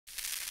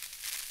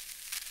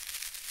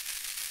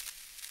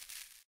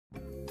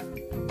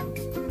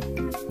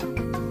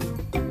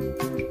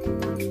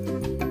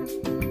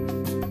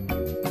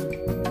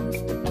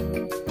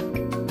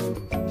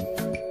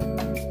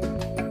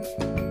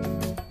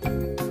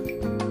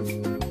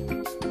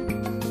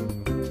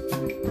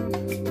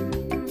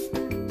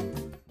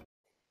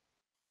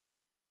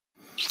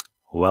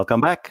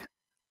Welcome back.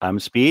 I'm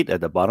Speed at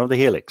the bottom of the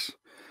helix.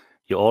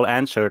 You all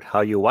answered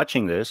how you're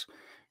watching this,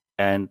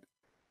 and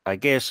I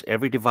guess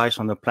every device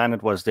on the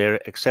planet was there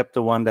except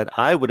the one that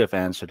I would have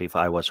answered if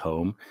I was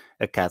home,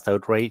 a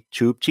cathode ray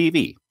tube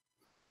TV.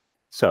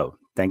 So,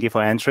 thank you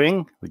for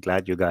answering. We're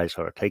glad you guys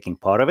are taking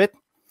part of it.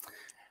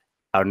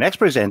 Our next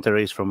presenter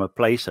is from a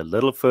place a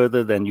little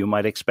further than you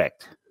might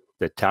expect.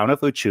 The town of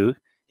Uchu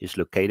is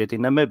located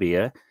in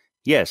Namibia,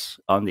 yes,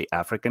 on the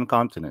African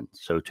continent.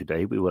 So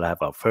today we will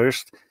have our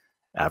first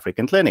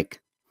African clinic.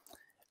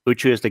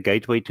 Uchu is the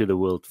gateway to the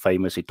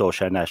world-famous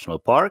Etosha National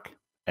Park,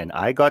 and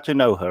I got to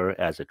know her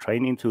as a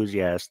train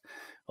enthusiast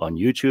on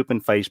YouTube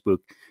and Facebook,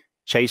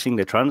 chasing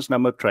the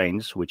Trans-Namib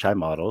trains, which I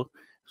model,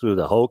 through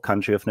the whole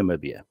country of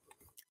Namibia.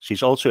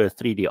 She's also a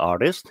 3D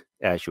artist,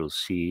 as you'll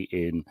see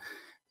in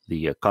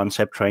the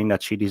concept train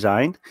that she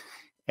designed,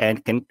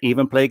 and can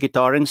even play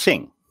guitar and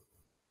sing.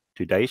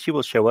 Today she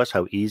will show us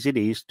how easy it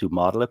is to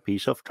model a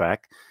piece of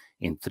track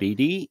in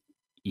 3D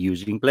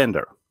using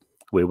Blender.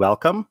 We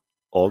welcome,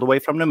 all the way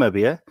from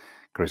Namibia,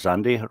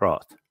 Chrizandri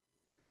Roth.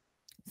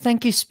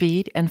 Thank you,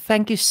 Speed, and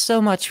thank you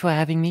so much for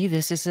having me.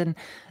 This is an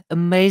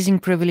amazing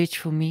privilege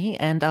for me,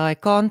 and I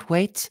can't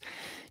wait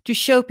to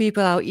show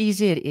people how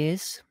easy it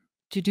is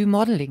to do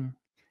modeling.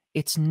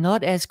 It's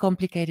not as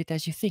complicated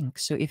as you think.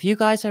 So if you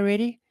guys are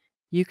ready,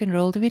 you can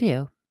roll the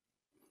video.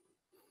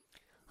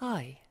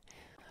 Hi.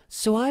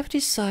 So I've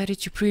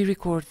decided to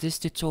pre-record this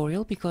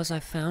tutorial because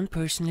I found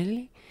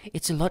personally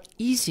it's a lot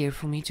easier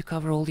for me to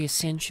cover all the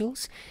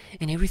essentials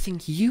and everything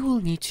you will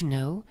need to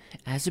know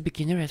as a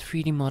beginner at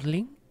 3D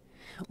modeling,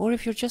 or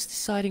if you're just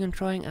deciding on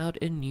trying out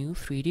a new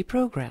 3D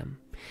program.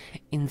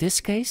 In this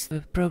case,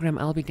 the program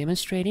I'll be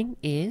demonstrating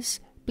is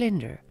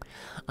Blender.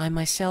 I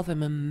myself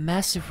am a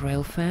massive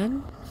rail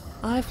fan.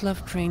 I've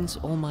loved trains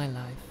all my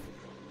life.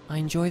 I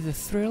enjoy the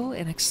thrill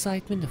and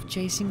excitement of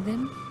chasing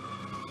them,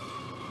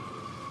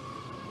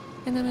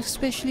 and I'm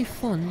especially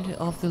fond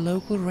of the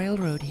local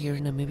railroad here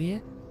in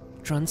Namibia,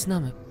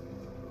 Trans-Namib.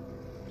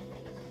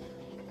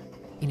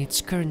 In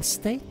its current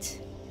state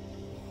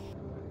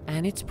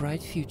and its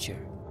bright future.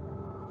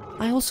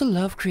 I also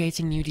love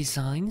creating new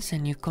designs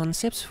and new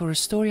concepts for a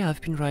story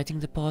I've been writing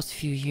the past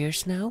few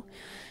years now,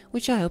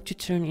 which I hope to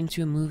turn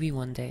into a movie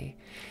one day.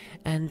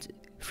 And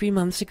 3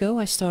 months ago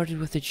I started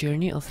with the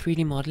journey of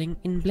 3D modeling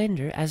in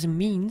Blender as a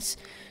means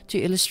to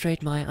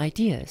illustrate my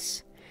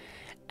ideas.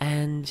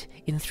 And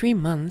in 3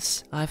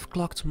 months, I've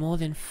clocked more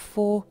than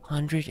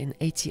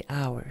 480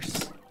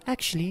 hours.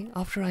 Actually,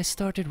 after I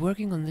started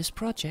working on this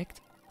project,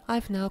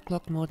 I've now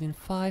clocked more than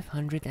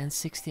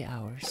 560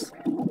 hours.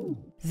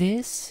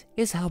 This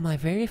is how my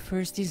very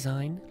first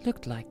design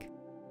looked like.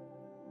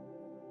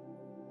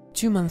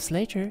 2 months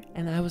later,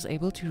 and I was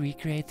able to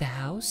recreate the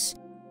house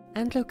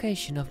and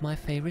location of my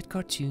favorite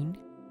cartoon,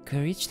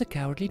 Courage the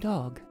Cowardly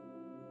Dog.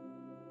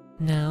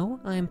 Now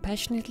I am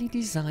passionately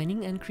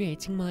designing and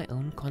creating my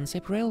own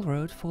concept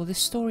railroad for the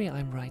story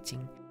I'm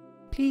writing.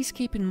 Please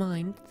keep in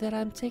mind that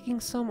I'm taking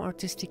some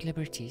artistic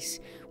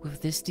liberties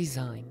with this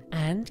design,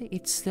 and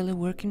it's still a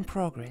work in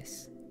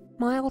progress.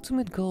 My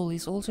ultimate goal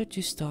is also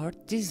to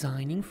start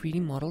designing 3D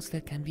models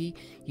that can be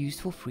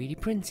used for 3D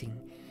printing,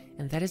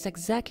 and that is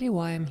exactly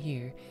why I'm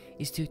here,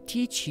 is to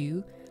teach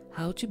you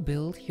how to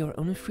build your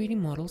own 3D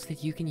models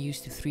that you can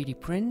use to 3D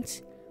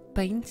print,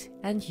 paint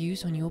and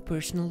use on your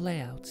personal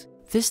layout.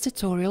 This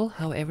tutorial,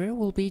 however,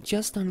 will be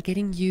just on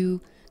getting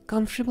you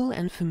comfortable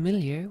and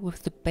familiar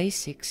with the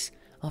basics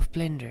of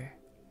Blender.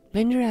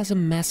 Blender has a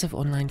massive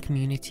online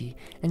community,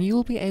 and you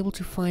will be able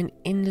to find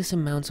endless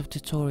amounts of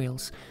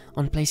tutorials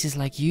on places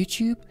like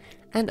YouTube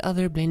and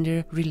other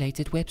Blender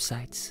related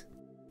websites.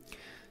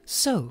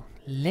 So,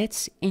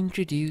 let's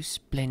introduce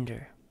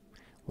Blender.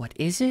 What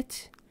is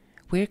it?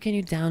 Where can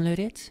you download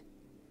it?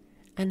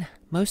 And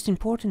most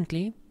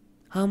importantly,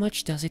 how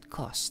much does it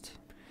cost?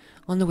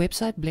 On the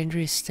website, Blender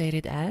is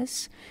stated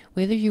as,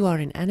 whether you are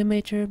an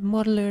animator,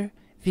 modeler,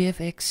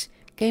 VFX,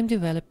 game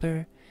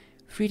developer,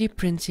 3D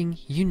printing,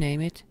 you name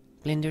it,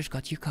 Blender's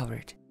got you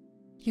covered.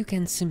 You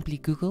can simply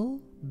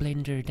Google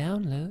Blender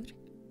download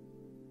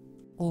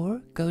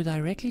or go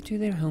directly to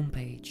their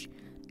homepage,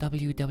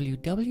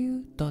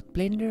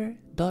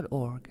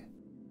 www.blender.org.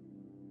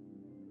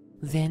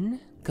 Then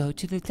go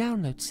to the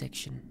download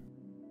section.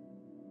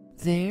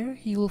 There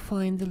you will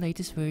find the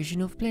latest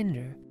version of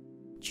Blender.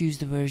 Choose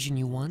the version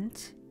you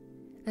want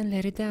and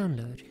let it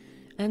download.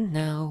 And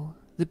now,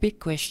 the big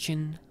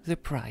question, the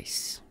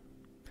price.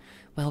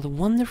 Well, the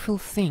wonderful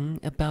thing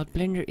about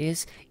Blender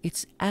is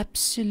it's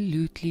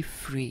absolutely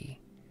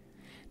free.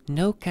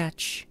 No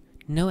catch,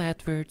 no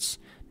adverts,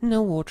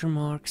 no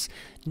watermarks,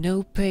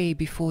 no pay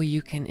before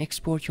you can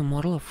export your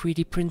model or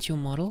 3D print your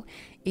model.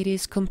 It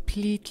is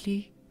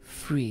completely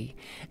free.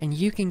 And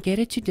you can get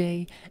it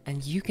today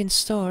and you can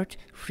start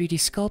 3D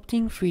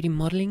sculpting, 3D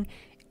modeling,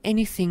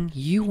 anything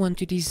you want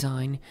to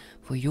design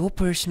for your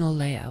personal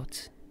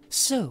layout.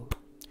 So,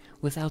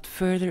 without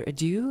further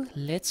ado,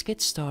 let's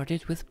get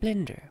started with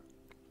Blender.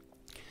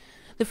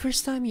 The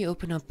first time you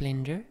open up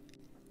Blender,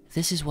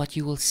 this is what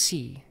you will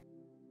see.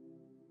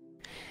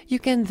 You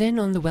can then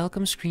on the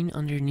welcome screen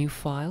under New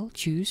File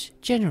choose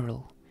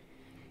General.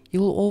 You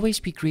will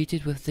always be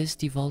greeted with this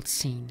default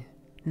scene.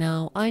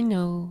 Now I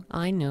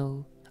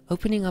know,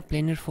 opening up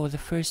Blender for the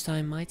first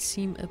time might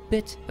seem a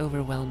bit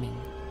overwhelming.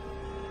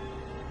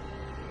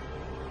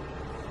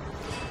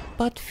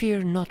 But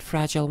fear not,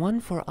 fragile one,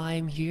 for I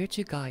am here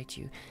to guide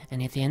you,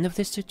 and at the end of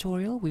this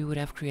tutorial we would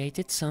have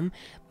created some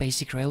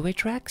basic railway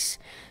tracks,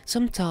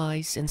 some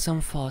ties and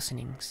some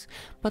fastenings.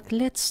 But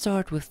let's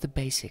start with the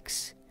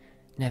basics: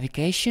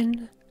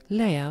 navigation,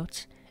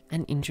 layout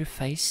and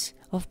interface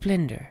of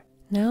Blender.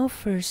 Now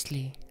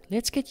firstly,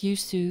 let's get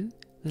used to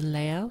the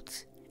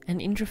layout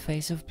and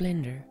interface of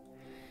Blender.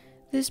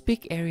 This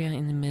big area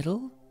in the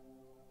middle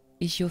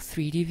is your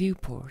 3D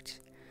viewport.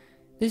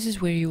 This is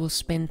where you will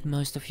spend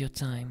most of your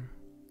time,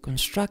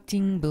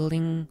 constructing,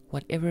 building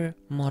whatever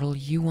model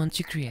you want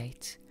to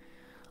create.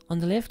 On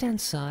the left hand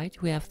side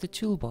we have the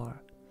toolbar.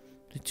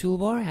 The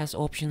toolbar has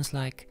options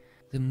like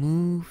the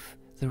move,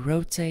 the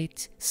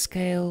rotate,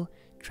 scale,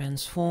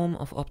 transform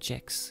of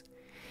objects.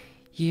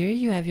 Here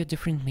you have your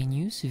different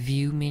menus: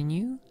 view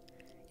menu,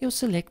 your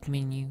select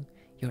menu,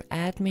 your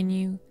add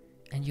menu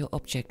and your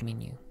object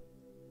menu.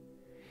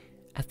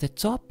 At the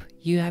top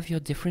you have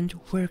your different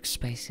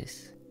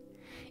workspaces.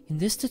 In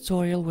this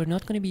tutorial we're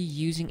not going to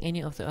be using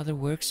any of the other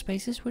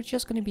workspaces, we're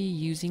just going to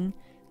be using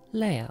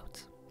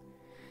layout.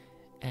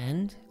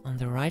 And on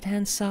the right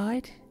hand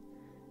side,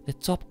 the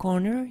top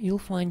corner, you'll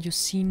find your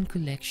scene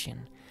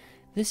collection.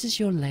 This is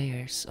your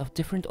layers of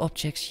different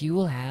objects you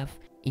will have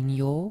in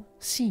your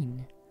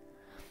scene.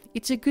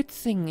 It's a good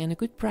thing and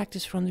a good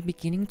practice from the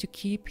beginning to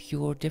keep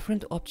your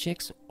different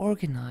objects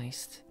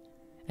organized.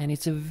 And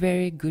it's a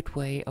very good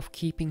way of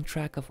keeping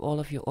track of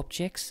all of your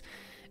objects,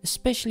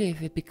 especially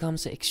if it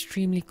becomes an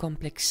extremely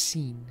complex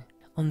scene.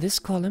 On this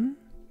column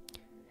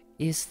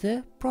is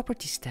the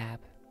Properties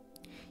tab.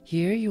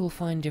 Here you will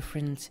find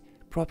different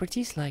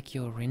properties like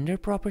your render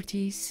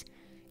properties,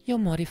 your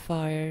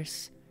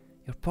modifiers,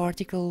 your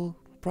particle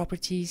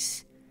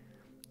properties,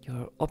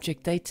 your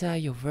object data,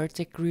 your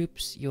vertex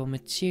groups, your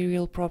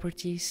material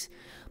properties.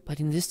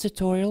 But in this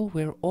tutorial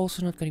we're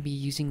also not going to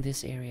be using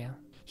this area.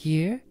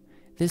 Here,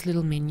 this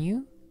little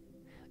menu,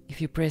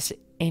 if you press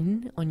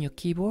N on your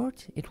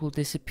keyboard it will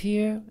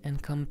disappear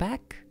and come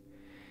back.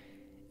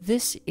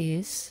 This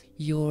is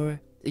your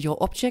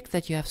object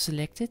that you have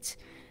selected.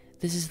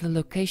 This is the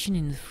location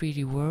in the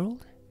 3D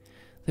world,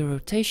 the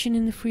rotation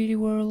in the 3D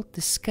world,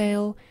 the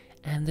scale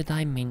and the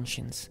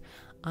dimensions.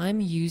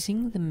 I'm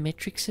using the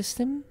metric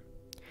system,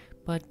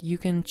 but you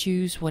can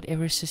choose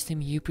whatever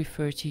system you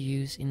prefer to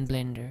use in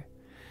Blender.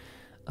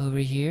 Over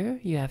here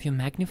you have your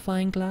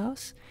magnifying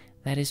glass,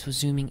 that is for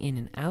zooming in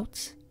and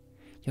out.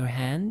 Your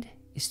hand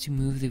is to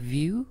move the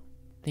view.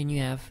 Then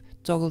you have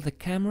toggle the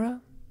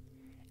camera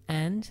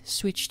and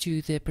switch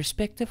to the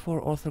perspective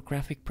or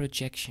orthographic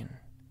projection.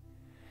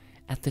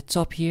 At the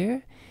top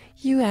here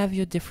you have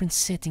your different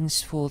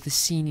settings for the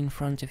scene in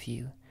front of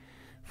you.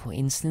 For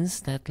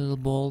instance, that little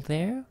ball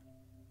there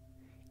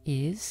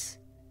is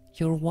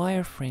your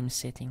wireframe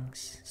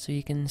settings, so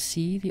you can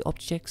see the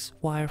object's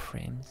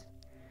wireframes.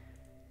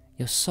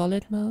 Your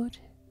solid mode,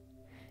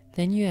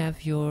 then you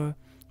have your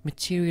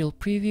material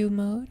preview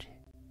mode,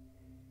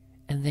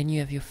 and then you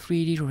have your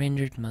 3D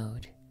rendered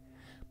mode.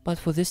 But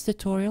for this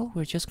tutorial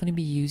we're just going to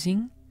be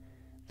using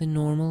the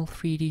normal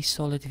 3D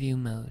solid view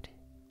mode.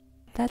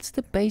 That's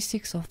the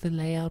basics of the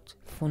layout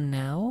for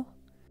now,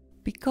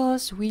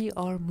 because we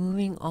are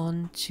moving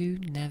on to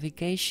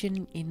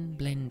navigation in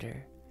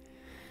Blender.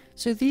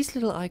 So these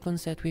little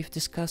icons that we've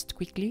discussed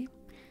quickly,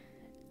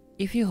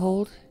 if you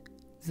hold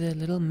the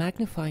little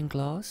magnifying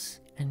glass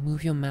and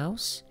move your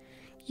mouse,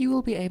 you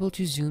will be able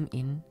to zoom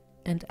in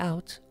and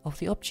out of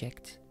the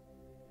object.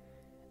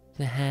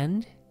 The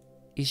hand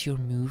is your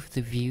move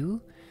the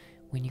view.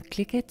 When you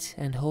click it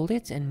and hold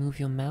it and move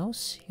your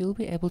mouse, you'll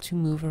be able to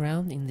move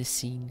around in the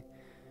scene.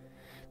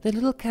 The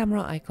little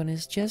camera icon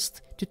is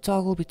just to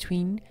toggle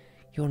between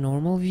your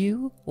normal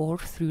view or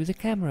through the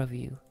camera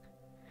view.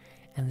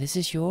 And this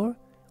is your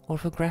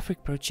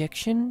orthographic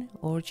projection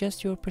or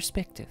just your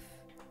perspective.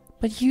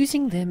 But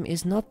using them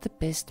is not the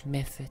best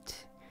method.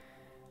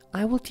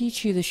 I will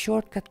teach you the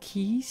shortcut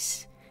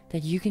keys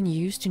that you can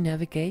use to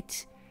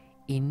navigate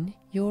in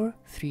your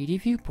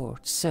 3D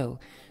viewport. So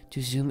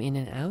to zoom in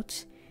and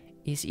out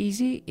is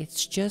easy,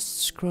 it's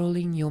just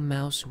scrolling your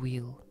mouse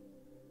wheel.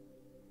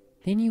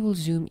 Then you will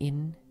zoom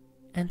in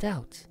and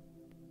out.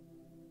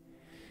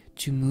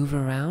 To move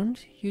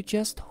around, you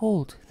just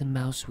hold the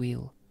mouse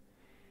wheel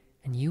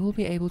and you will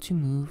be able to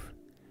move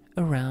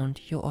around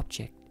your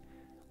object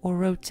or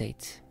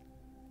rotate,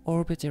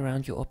 orbit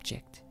around your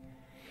object.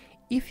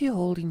 If you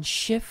hold in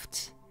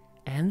Shift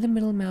and the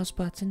middle mouse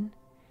button,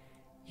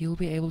 you'll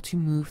be able to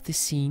move the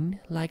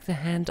scene like the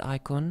hand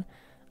icon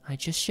I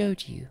just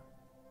showed you.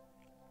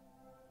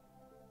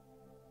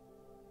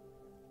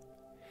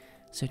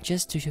 So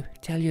just to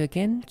tell you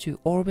again, to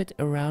orbit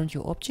around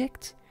your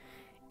object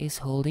is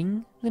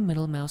holding the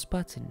middle mouse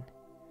button.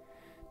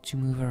 To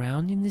move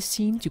around in the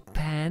scene, to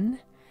pan,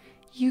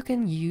 you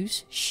can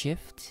use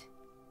Shift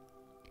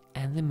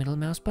and the middle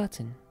mouse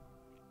button.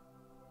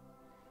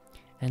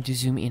 And to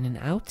zoom in and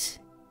out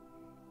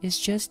is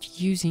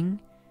just using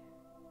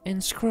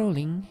and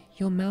scrolling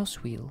your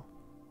mouse wheel.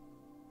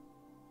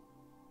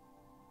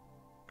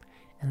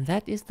 And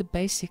that is the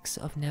basics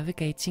of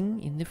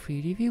navigating in the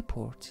 3D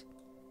viewport.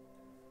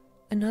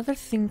 Another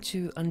thing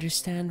to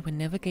understand when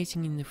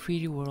navigating in the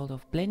 3D world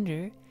of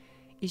Blender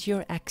is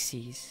your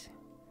axes.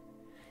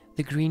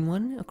 The green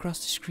one across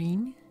the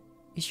screen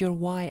is your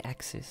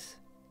y-axis.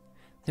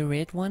 The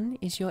red one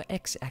is your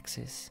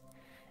x-axis.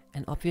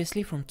 And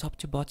obviously from top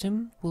to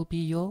bottom will be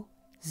your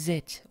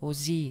z or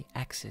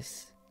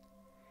z-axis.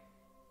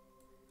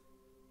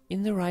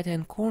 In the right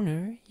hand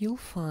corner you'll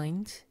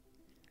find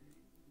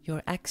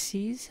your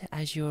axes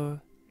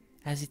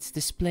as it's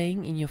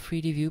displaying in your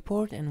 3D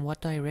viewport and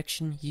what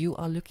direction you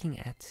are looking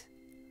at.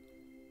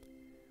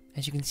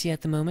 As you can see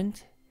at the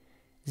moment,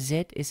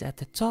 Z is at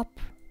the top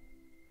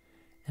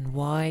and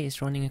Y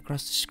is running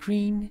across the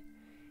screen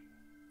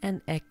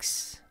and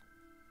X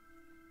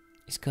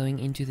is going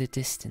into the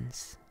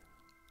distance.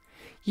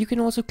 You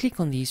can also click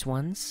on these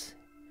ones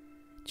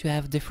to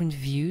have different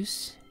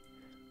views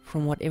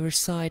from whatever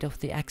side of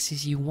the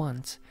axis you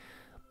want,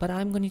 but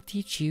I'm going to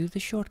teach you the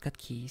shortcut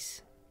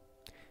keys.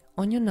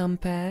 On your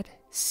numpad,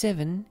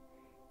 7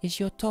 is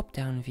your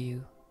top-down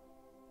view.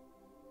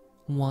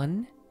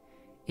 1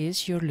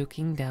 is you're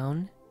looking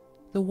down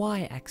the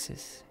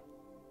y-axis.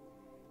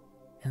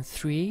 And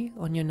 3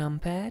 on your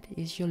numpad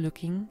is you're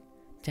looking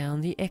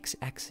down the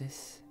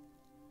x-axis.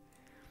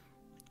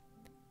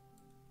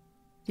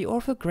 The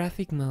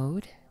orthographic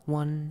mode,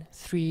 1,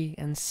 3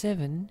 and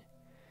 7,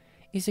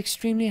 is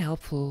extremely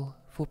helpful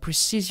for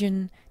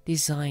precision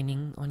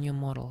designing on your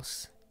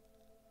models.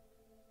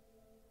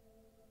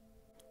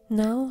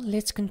 Now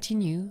let's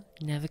continue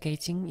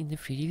navigating in the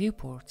 3D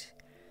viewport.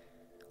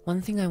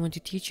 One thing I want to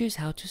teach you is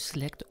how to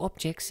select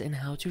objects and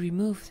how to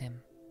remove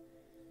them.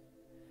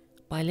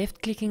 By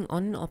left clicking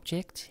on an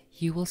object,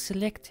 you will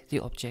select the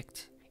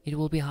object. It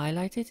will be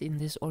highlighted in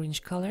this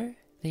orange color,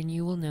 then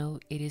you will know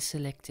it is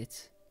selected.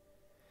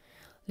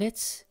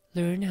 Let's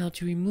learn how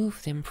to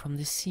remove them from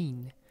the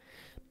scene.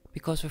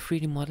 Because for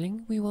 3D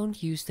modeling we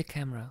won't use the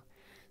camera,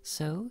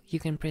 so you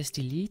can press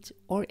delete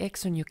or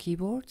X on your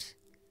keyboard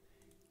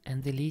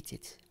and delete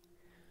it.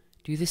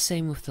 Do the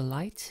same with the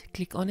light,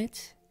 click on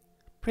it,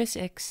 press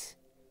X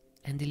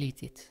and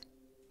delete it.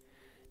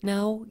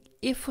 Now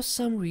if for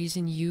some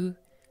reason you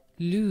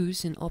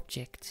lose an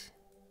object,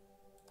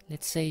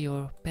 let's say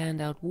you're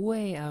panned out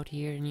way out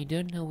here and you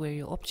don't know where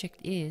your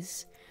object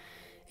is,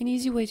 an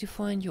easy way to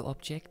find your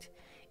object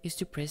is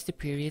to press the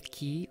period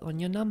key on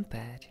your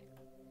numpad.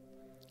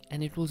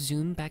 And it will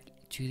zoom back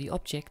to the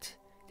object,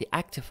 the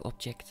active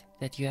object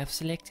that you have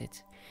selected.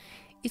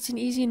 It's an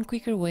easy and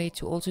quicker way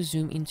to also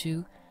zoom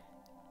into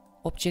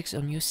objects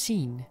on your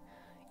scene.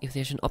 If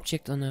there's an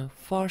object on the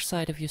far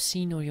side of your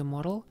scene or your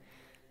model,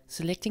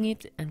 selecting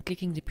it and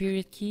clicking the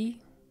period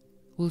key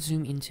will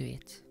zoom into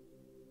it.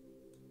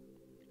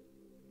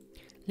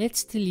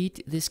 Let's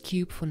delete this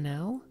cube for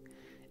now,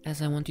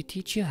 as I want to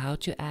teach you how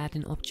to add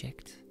an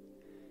object.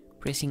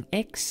 Pressing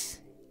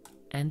X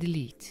and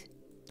delete.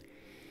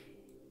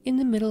 In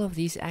the middle of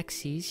these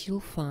axes you'll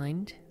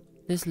find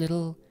this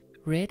little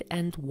red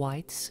and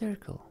white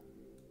circle.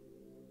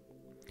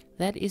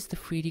 That is the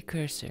 3D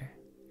cursor.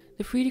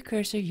 The 3D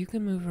cursor you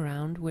can move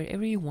around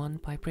wherever you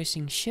want by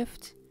pressing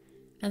Shift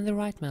and the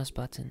right mouse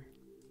button.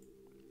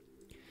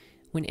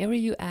 Whenever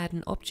you add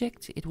an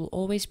object, it will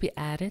always be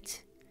added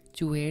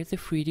to where the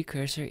 3D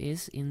cursor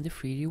is in the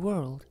 3D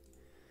world.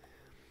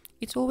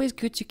 It's always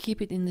good to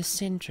keep it in the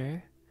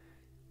center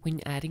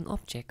when adding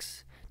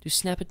objects. To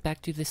snap it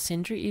back to the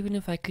center, even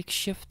if I click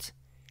Shift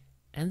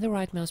and the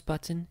right mouse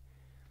button,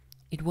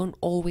 it won't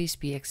always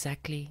be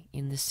exactly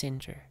in the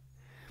center.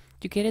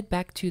 To get it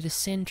back to the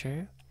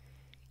center,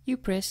 you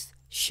press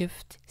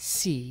Shift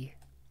C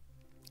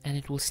and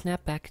it will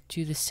snap back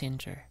to the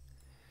center.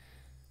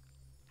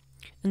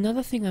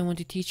 Another thing I want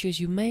to teach you is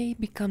you may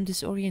become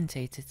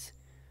disorientated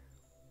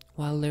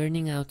while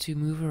learning how to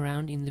move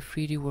around in the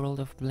 3D world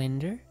of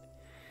Blender.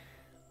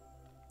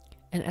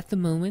 And at the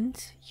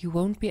moment, you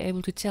won't be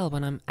able to tell,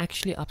 but I'm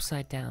actually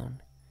upside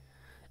down.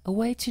 A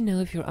way to know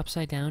if you're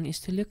upside down is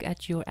to look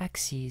at your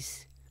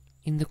axes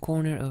in the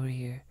corner over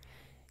here.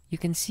 You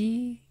can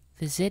see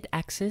the Z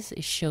axis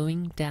is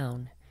showing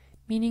down,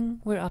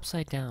 meaning we're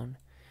upside down.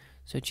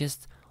 So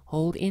just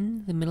hold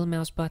in the middle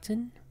mouse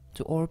button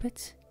to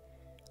orbit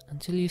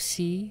until you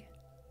see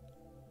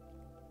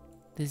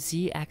the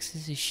Z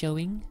axis is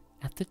showing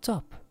at the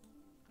top.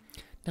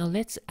 Now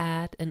let's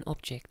add an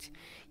object.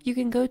 You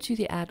can go to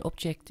the Add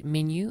Object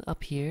menu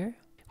up here,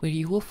 where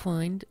you will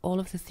find all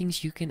of the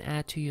things you can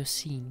add to your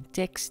scene.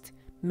 Text,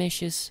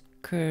 meshes,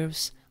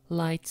 curves,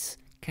 lights,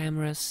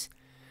 cameras.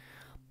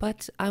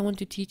 But I want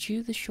to teach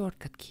you the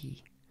shortcut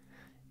key,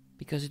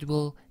 because it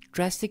will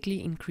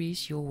drastically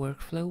increase your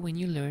workflow when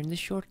you learn the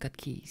shortcut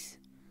keys.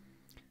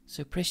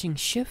 So pressing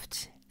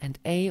Shift and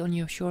A on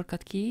your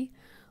shortcut key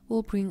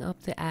will bring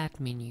up the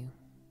Add menu.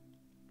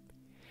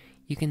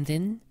 You can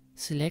then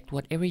select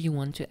whatever you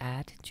want to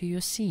add to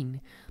your scene,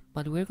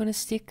 but we're going to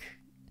stick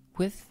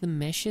with the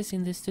meshes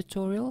in this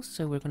tutorial,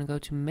 so we're going to go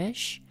to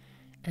Mesh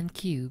and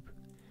Cube.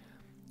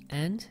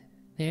 And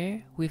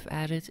there we've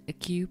added a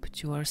cube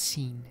to our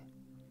scene.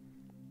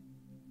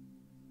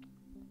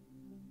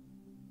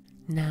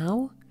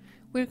 Now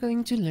we're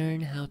going to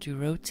learn how to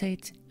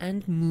rotate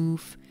and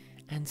move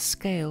and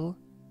scale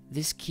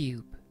this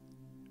cube.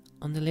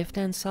 On the left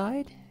hand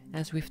side,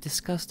 as we've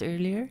discussed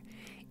earlier,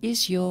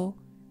 is your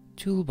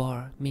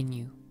toolbar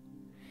menu.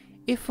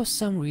 If for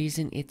some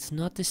reason it's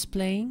not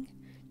displaying,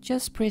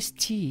 just press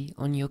T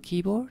on your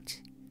keyboard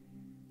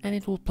and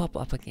it will pop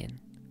up again.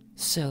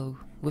 So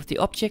with the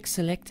object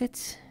selected,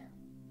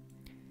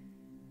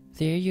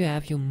 there you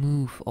have your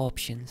move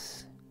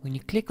options. When you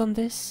click on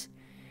this,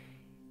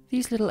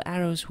 these little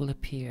arrows will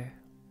appear.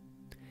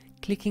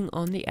 Clicking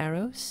on the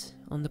arrows,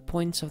 on the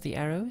points of the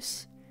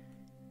arrows,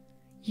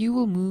 you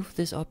will move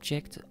this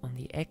object on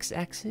the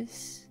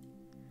x-axis,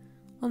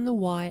 on the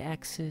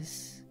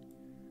y-axis,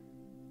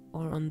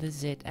 or on the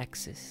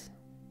z-axis.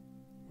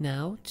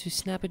 Now, to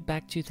snap it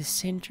back to the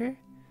center,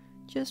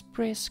 just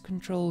press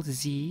Ctrl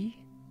Z,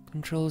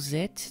 Ctrl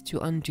Z to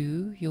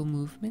undo your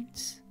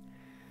movements.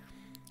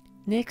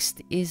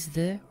 Next is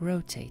the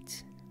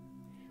rotate.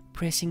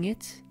 Pressing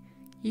it,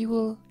 you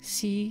will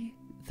see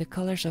the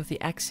colors of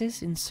the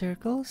axis in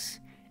circles,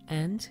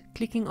 and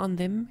clicking on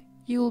them,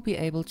 you will be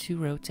able to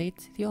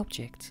rotate the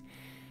object.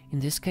 In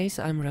this case,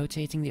 I'm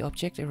rotating the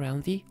object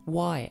around the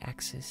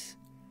y-axis.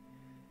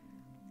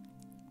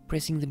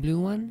 Pressing the blue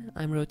one,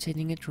 I'm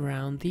rotating it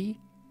around the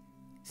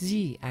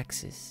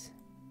z-axis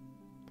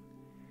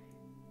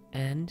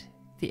and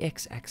the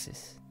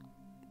x-axis.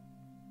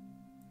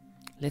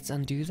 Let's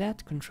undo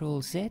that,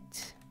 Ctrl Z.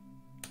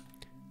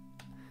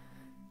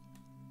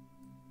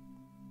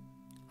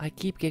 I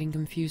keep getting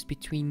confused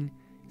between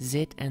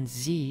Z and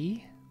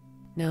Z.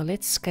 Now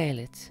let's scale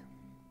it.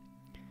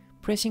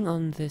 Pressing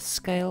on the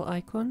scale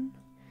icon,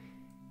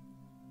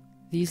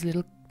 these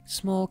little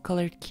small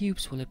colored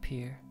cubes will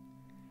appear.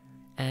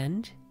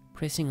 And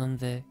pressing on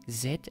the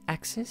Z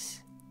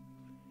axis,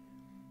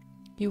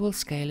 you will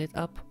scale it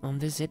up on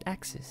the Z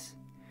axis.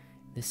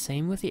 The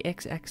same with the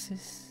X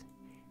axis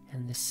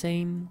and the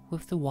same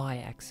with the Y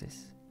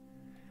axis.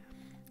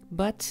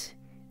 But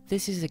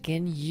this is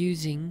again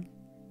using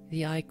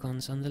the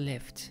icons on the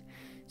left.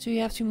 So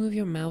you have to move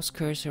your mouse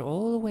cursor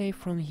all the way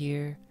from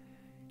here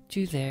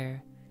to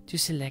there to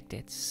select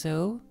it.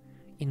 So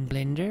in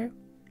Blender,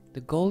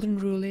 the golden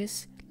rule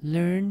is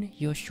learn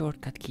your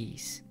shortcut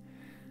keys.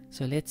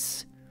 So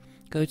let's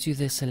go to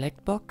the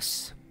select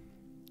box,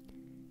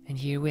 and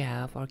here we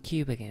have our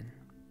cube again.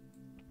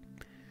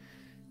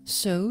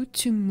 So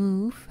to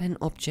move an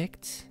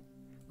object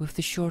with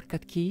the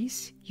shortcut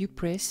keys, you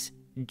press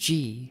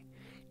G.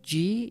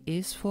 G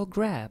is for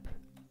grab.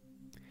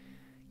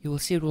 You will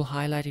see it will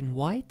highlight in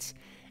white,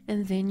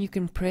 and then you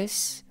can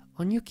press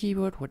on your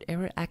keyboard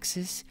whatever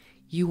axis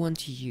you want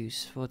to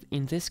use. For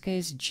in this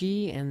case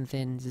G and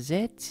then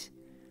Z.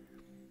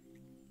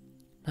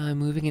 Now I'm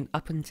moving it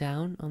up and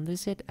down on the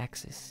Z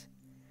axis.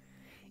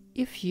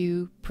 If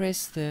you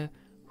press the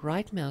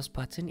right mouse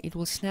button, it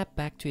will snap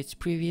back to its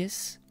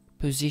previous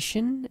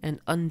position and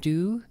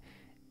undo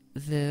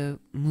the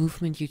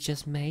movement you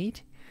just made.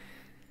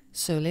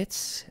 So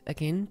let's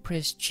again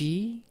press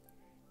G,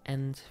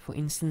 and for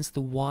instance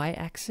the Y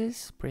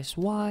axis, press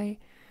Y.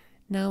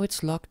 Now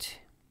it's locked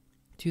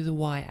to the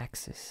Y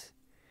axis.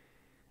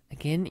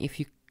 Again, if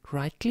you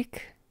right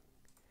click,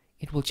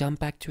 it will jump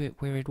back to it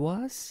where it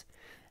was.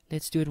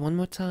 Let's do it one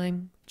more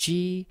time.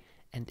 G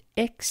and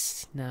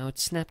X. Now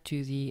it's snapped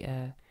to the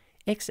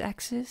X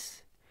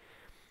axis.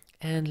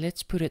 And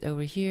let's put it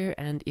over here,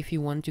 and if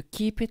you want to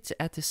keep it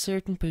at a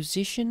certain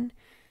position,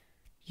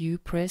 you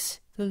press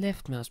the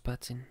left mouse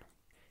button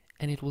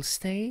and it will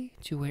stay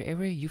to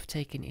wherever you've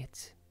taken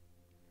it.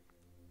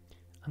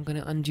 I'm going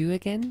to undo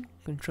again,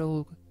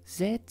 Ctrl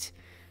Z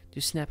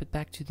to snap it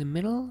back to the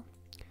middle.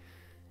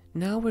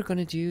 Now we're going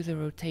to do the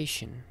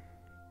rotation,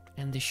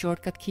 and the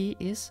shortcut key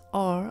is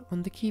R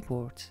on the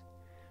keyboard.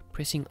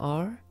 Pressing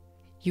R,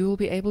 you will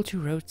be able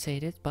to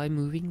rotate it by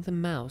moving the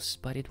mouse,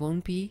 but it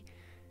won't be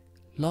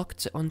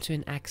locked onto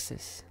an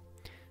axis.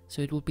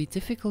 So it will be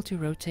difficult to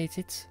rotate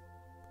it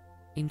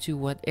into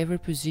whatever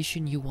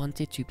position you want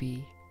it to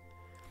be.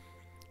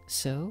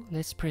 So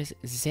let's press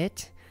Z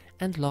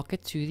and lock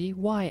it to the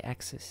Y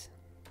axis.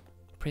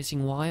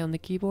 Pressing Y on the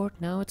keyboard,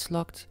 now it's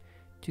locked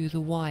to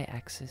the Y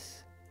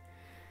axis.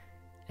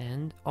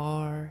 And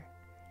R,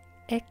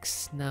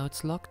 X, now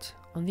it's locked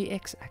on the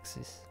X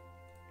axis.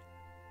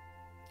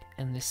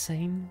 And the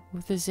same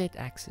with the Z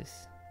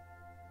axis.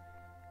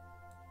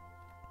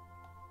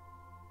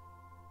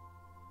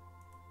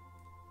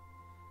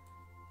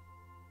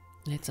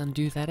 Let's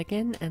undo that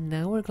again, and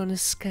now we're going to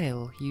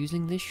scale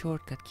using the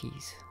shortcut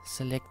keys.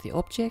 Select the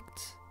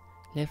object,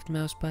 left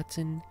mouse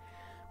button,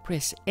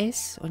 press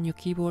S on your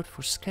keyboard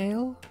for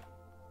scale.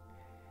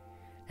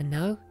 And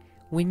now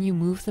when you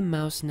move the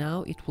mouse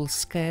now, it will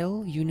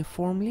scale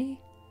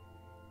uniformly.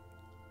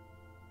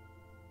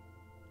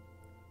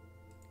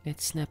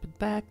 Let's snap it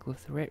back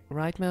with the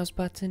right mouse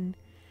button,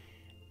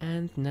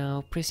 and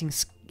now pressing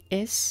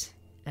S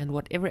and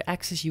whatever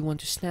axis you want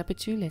to snap it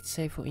to, let's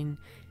say for in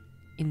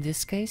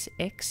this case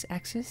X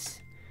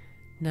axis,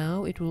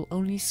 now it will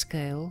only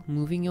scale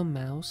moving your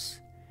mouse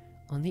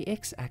on the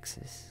X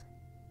axis.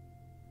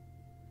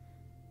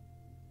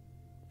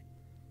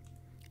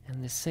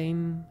 And the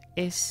same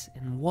S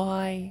and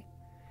Y,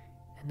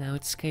 and now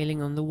it's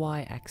scaling on the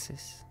Y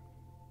axis.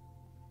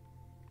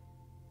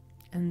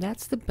 And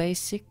that's the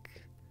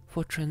basic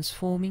for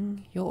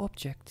transforming your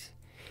object.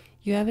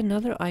 You have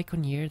another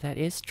icon here that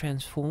is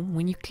transform.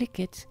 When you click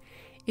it,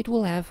 it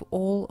will have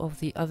all of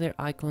the other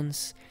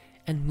icons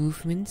and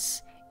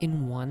movements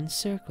in one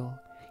circle.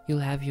 You'll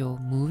have your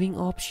moving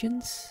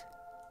options,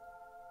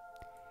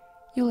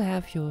 you'll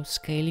have your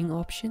scaling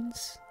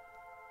options,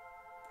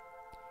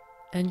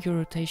 and your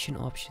rotation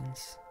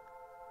options.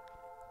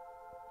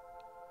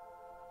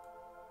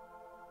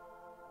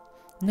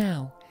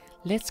 Now,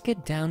 let's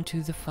get down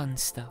to the fun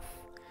stuff.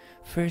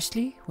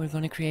 Firstly, we're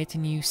going to create a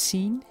new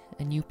scene,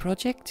 a new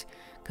project.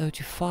 Go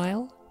to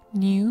File,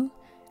 New,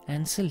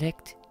 and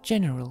select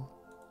General.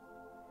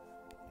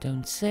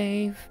 Don't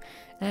save,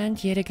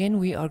 and yet again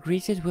we are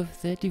greeted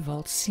with the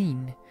default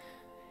scene.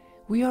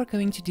 We are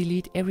going to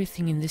delete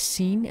everything in this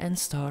scene and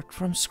start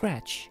from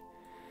scratch.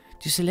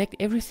 To select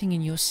everything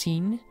in your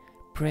scene,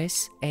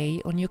 press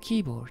A on your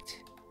keyboard.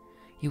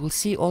 You will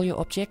see all your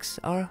objects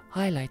are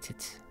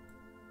highlighted.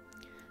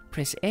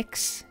 Press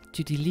X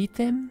to delete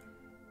them.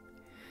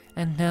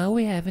 And now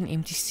we have an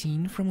empty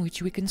scene from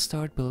which we can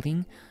start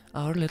building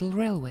our little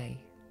railway.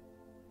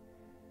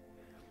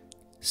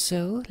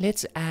 So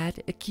let's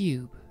add a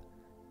cube.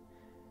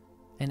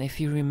 And if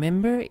you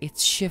remember,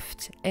 it's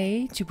Shift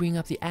A to bring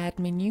up the add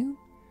menu.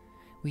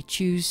 We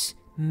choose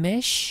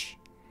Mesh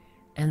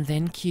and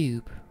then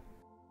Cube.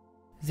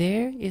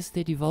 There is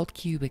the default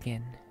cube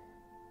again.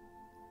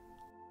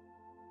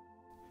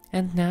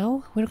 And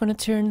now we're going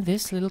to turn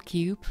this little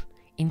cube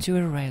into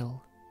a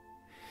rail.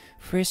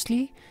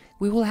 Firstly,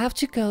 we will have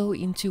to go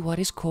into what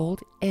is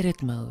called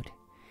Edit Mode.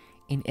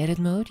 In Edit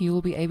Mode, you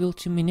will be able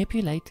to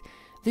manipulate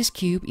this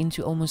cube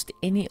into almost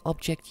any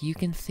object you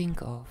can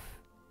think of.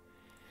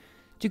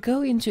 To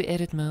go into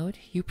Edit Mode,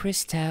 you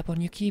press Tab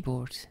on your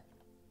keyboard.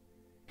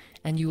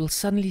 And you will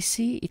suddenly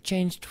see it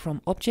changed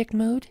from Object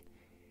Mode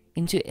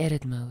into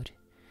Edit Mode.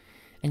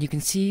 And you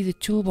can see the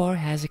toolbar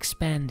has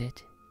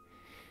expanded.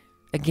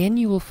 Again,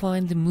 you will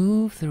find the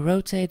Move, the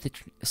Rotate, the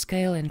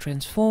Scale and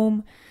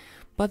Transform,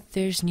 but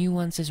there's new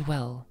ones as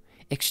well.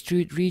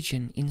 Extrude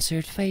Region,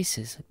 Insert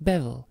Faces,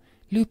 Bevel,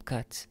 Loop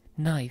Cut,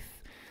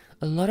 Knife.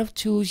 A lot of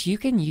tools you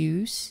can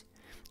use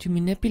to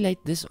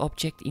manipulate this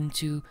object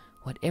into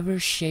whatever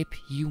shape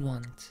you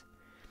want.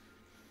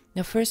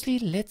 Now firstly,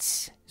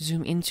 let's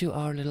zoom into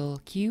our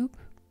little cube.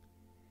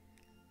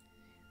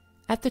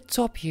 At the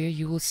top here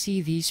you will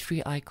see these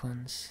three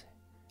icons.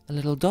 A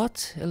little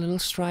dot, a little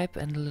stripe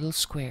and a little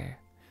square.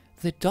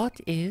 The dot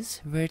is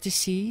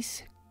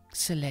vertices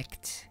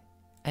select.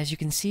 As you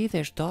can see,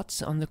 there's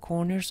dots on the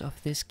corners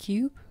of this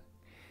cube,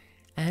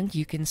 and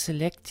you can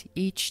select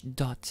each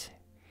dot.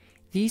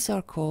 These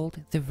are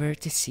called the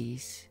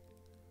vertices.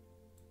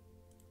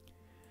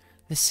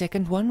 The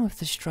second one with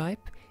the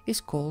stripe is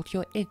called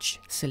your edge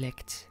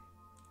select.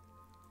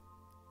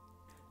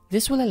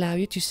 This will allow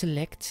you to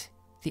select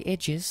the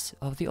edges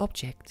of the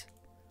object.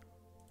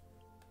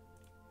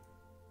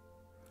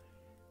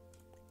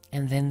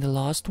 And then the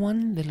last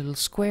one, the little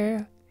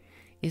square,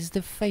 is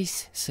the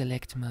face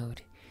select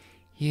mode.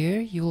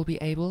 Here you will be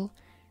able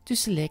to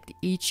select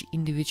each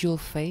individual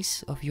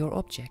face of your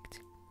object.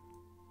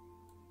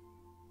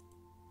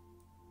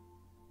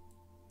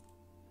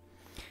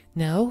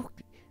 Now,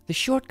 the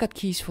shortcut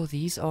keys for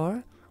these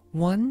are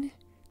 1,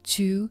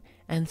 2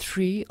 and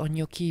 3 on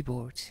your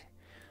keyboard.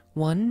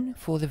 1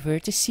 for the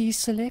vertices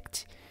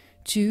select,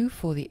 2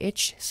 for the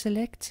edge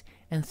select,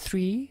 and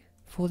 3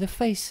 for the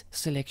face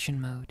selection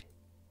mode.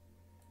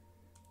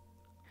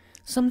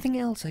 Something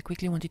else I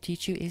quickly want to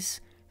teach you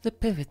is the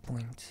pivot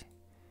point.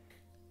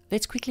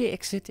 Let's quickly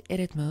exit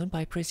Edit Mode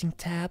by pressing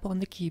Tab on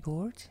the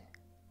keyboard.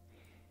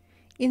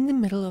 In the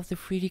middle of the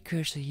 3D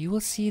cursor you will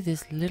see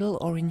this little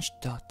orange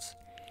dot.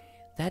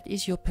 That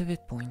is your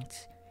pivot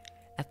point.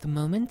 At the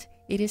moment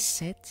it is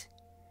set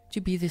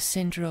to be the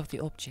center of the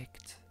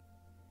object.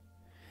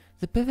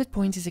 The pivot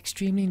point is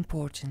extremely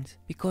important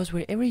because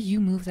wherever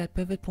you move that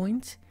pivot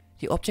point,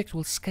 the object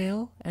will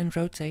scale and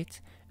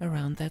rotate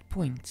around that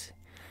point.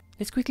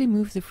 Let's quickly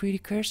move the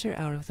 3D cursor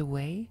out of the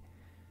way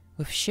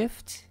with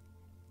Shift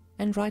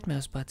and right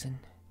mouse button.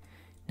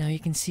 Now you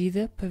can see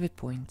the pivot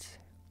point.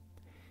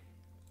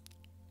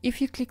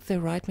 If you click the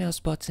right mouse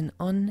button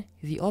on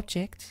the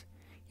object,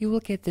 you will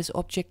get this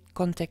object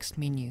context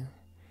menu.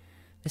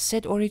 The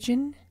set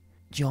origin,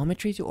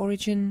 geometry to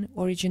origin,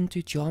 origin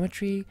to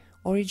geometry,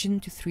 origin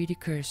to 3D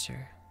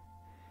cursor.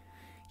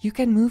 You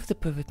can move the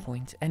pivot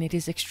point and it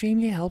is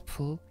extremely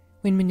helpful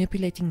when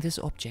manipulating this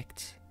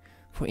object.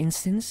 For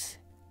instance,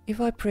 if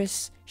I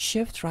press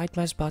Shift right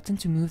mouse button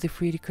to move the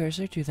 3D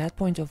cursor to that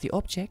point of the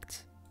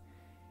object,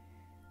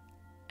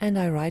 and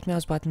I right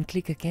mouse button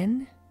click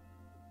again,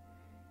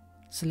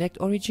 select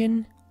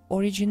origin,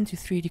 origin to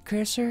 3D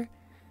cursor,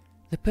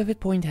 the pivot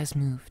point has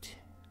moved.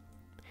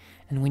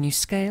 And when you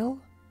scale,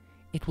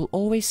 it will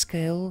always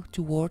scale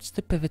towards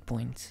the pivot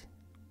point.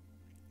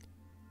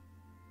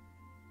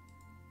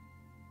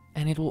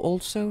 And it will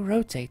also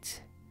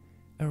rotate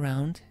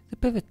around the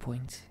pivot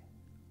point.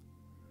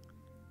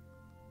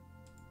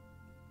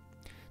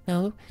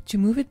 Now, to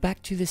move it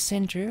back to the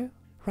center,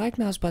 right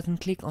mouse button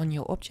click on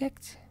your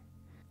object,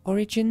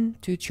 origin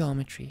to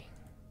geometry.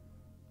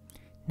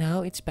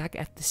 Now it's back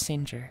at the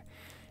center.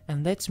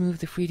 And let's move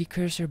the 3D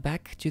cursor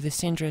back to the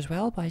center as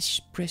well by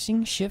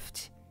pressing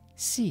Shift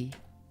C.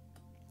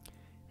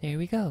 There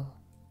we go.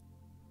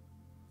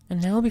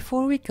 And now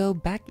before we go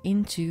back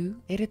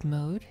into edit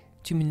mode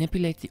to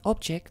manipulate the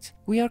object,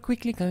 we are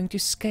quickly going to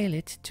scale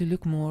it to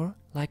look more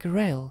like a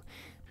rail.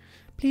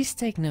 Please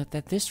take note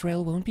that this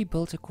rail won't be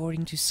built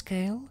according to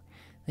scale.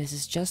 This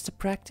is just a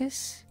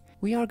practice.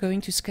 We are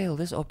going to scale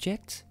this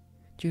object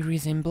to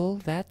resemble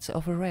that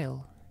of a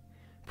rail.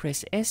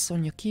 Press S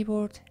on your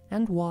keyboard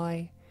and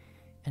Y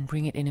and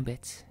bring it in a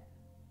bit.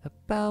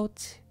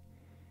 About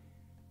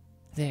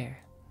there.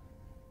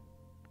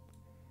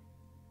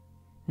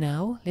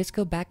 Now let's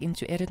go back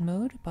into edit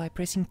mode by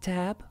pressing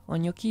Tab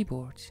on your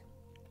keyboard.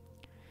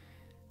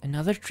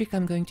 Another trick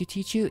I'm going to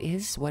teach you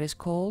is what is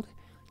called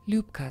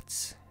loop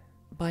cuts.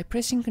 By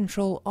pressing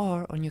Ctrl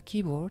R on your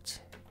keyboard,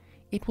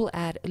 it will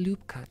add a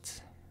loop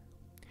cut.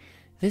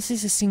 This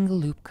is a single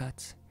loop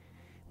cut.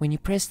 When you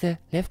press the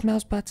left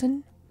mouse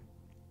button,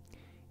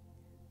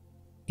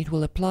 it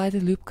will apply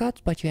the loop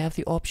cut, but you have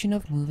the option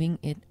of moving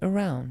it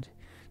around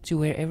to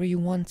wherever you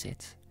want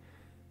it.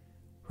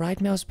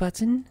 Right mouse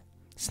button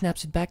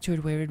snaps it back to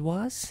it where it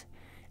was,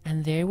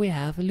 and there we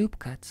have a loop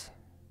cut.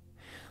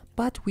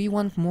 But we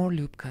want more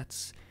loop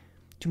cuts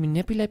to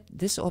manipulate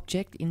this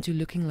object into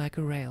looking like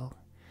a rail.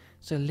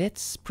 So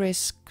let's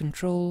press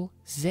Ctrl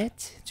Z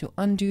to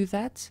undo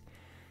that,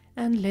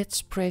 and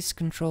let's press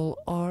Ctrl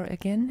R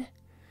again.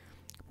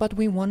 But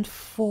we want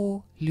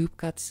 4 loop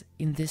cuts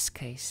in this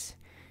case.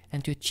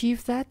 And to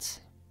achieve that,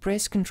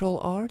 press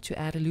Ctrl R to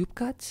add a loop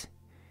cut,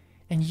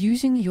 and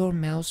using your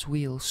mouse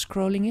wheel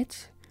scrolling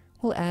it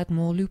will add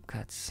more loop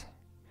cuts.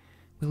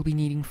 We'll be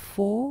needing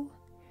 4,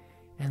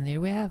 and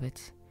there we have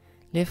it.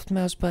 Left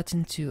mouse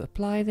button to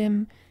apply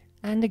them,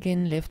 and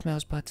again left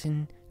mouse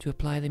button to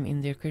apply them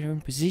in their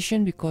current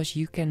position, because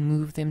you can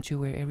move them to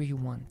wherever you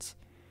want.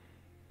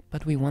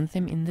 But we want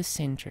them in the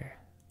center.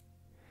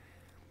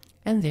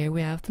 And there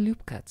we have the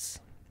loop cuts.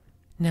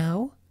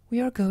 Now we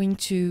are going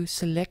to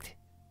select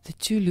the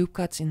 2 loop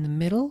cuts in the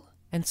middle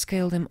and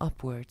scale them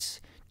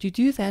upwards. To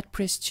do that,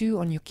 press 2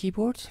 on your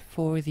keyboard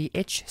for the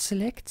edge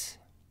select.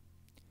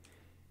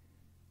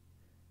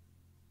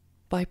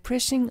 By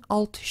pressing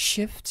Alt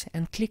Shift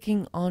and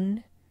clicking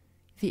on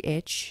the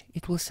edge,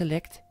 it will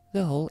select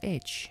the whole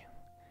edge.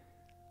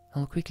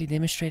 I'll quickly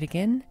demonstrate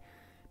again.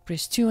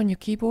 Press 2 on your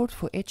keyboard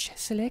for edge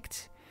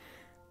select.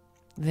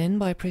 Then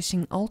by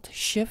pressing Alt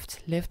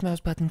Shift, left mouse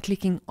button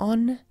clicking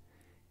on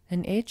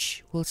an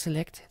edge will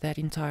select that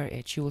entire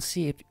edge. You will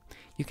see it.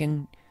 You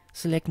can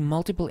select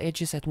multiple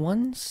edges at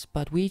once,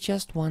 but we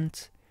just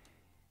want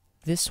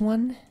this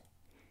one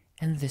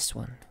and this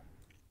one.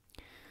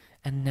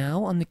 And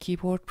now on the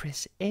keyboard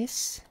press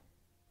S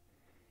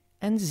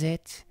and Z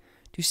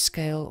to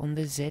scale on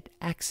the Z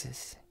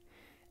axis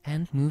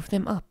and move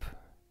them up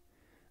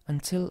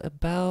until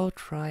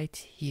about right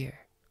here.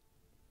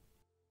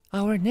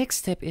 Our next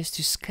step is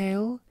to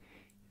scale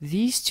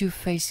these 2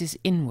 faces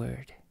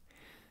inward.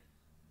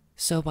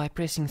 So by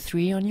pressing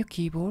 3 on your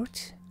keyboard,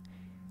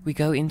 we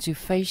go into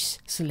face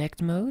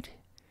select mode,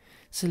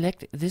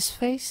 select this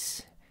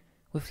face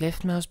with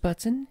left mouse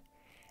button,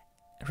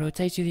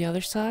 rotate to the other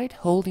side,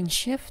 hold in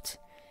Shift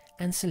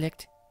and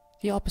select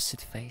the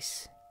opposite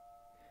face.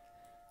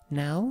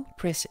 Now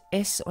press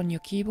S on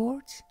your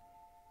keyboard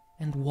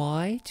and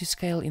Y to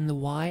scale in the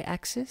Y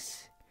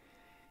axis,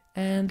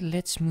 and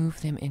let's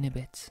move them in a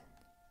bit.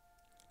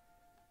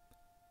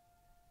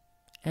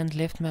 And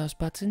left mouse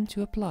button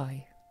to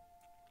apply.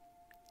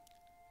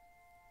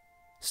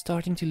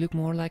 Starting to look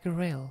more like a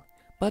rail,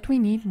 but we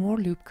need more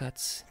loop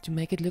cuts to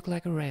make it look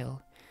like a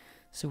rail.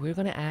 So we're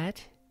going to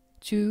add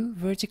 2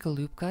 vertical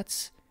loop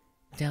cuts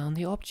down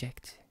the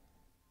object.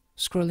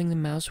 Scrolling the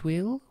mouse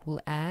wheel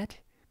will add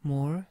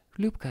more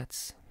loop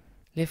cuts.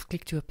 Left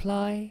click to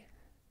apply,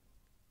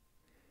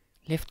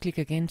 left click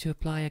again to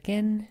apply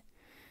again,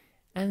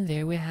 and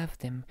there we have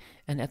them.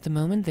 And at the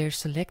moment they're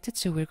selected,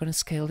 so we're going to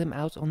scale them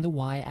out on the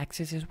Y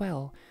axis as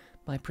well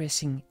by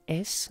pressing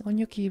S on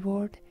your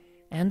keyboard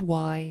and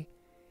Y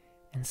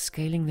and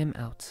scaling them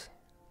out.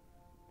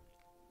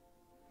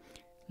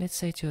 Let's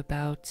say to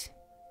about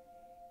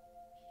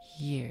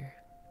here.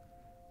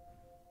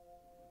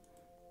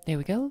 There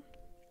we go.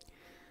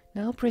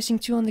 Now pressing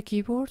 2 on the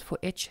keyboard for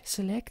edge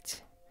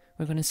select,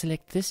 we're going to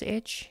select this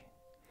edge,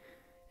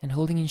 and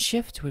holding in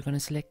Shift we're going to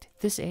select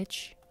this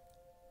edge,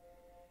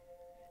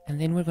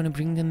 and then we're going to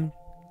bring them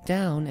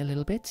down a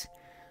little bit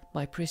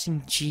by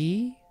pressing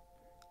G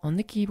on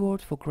the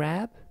keyboard for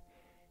grab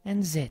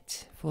and Z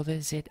for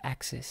the Z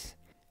axis,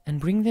 and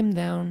bring them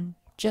down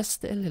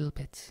just a little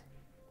bit.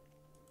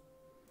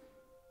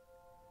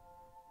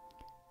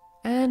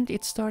 and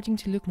it's starting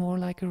to look more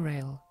like a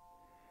rail.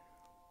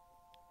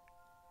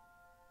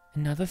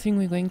 Another thing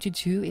we're going to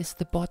do is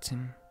the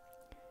bottom.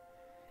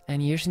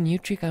 And here's a new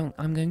trick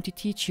I'm going to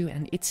teach you,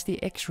 and it's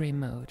the X-ray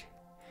mode.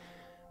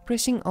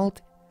 Pressing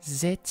Alt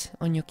Z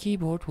on your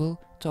keyboard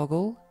will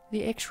toggle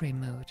the X-ray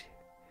mode.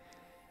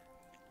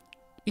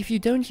 If you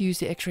don't use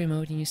the X-ray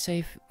mode and you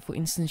say, for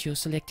instance, you're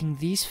selecting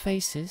these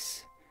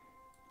faces,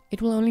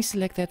 it will only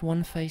select that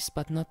one face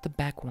but not the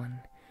back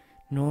one,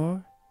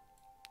 nor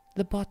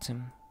the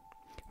bottom.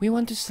 We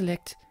want to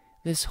select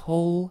this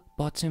whole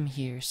bottom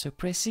here, so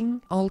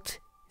pressing Alt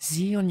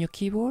Z on your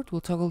keyboard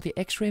will toggle the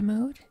X-ray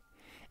mode,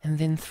 and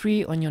then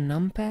 3 on your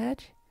numpad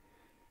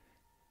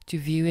to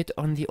view it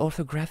on the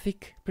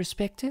orthographic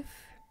perspective,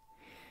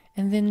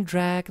 and then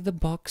drag the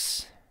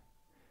box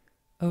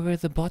over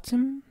the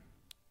bottom,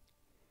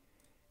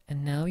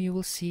 and now you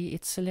will see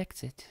it's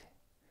selected.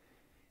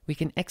 We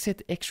can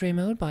exit X-ray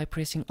mode by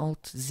pressing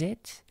Alt Z,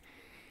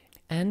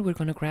 and we're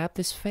going to grab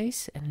this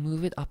face and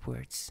move it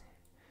upwards.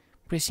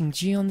 Pressing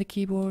G on the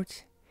keyboard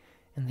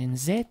and then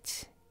Z,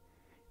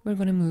 we're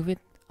going to move it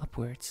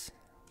upwards.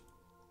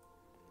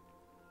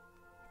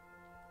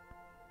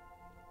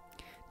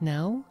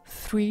 Now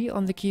 3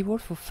 on the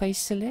keyboard for face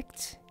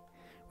select.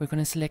 We're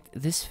going to select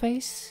this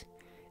face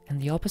and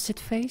the opposite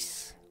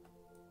face,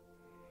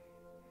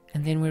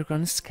 and then we're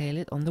going to scale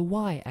it on the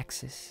Y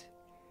axis.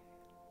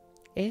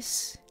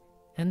 S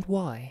and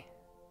Y.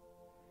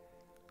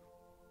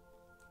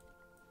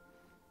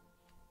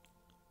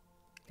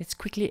 Let's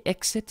quickly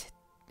exit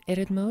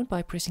edit mode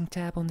by pressing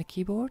tab on the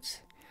keyboard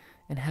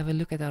and have a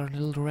look at our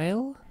little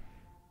rail.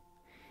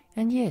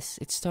 And yes,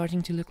 it's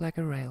starting to look like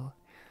a rail.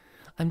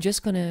 I'm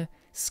just gonna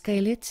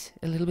scale it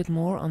a little bit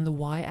more on the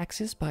Y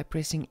axis by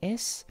pressing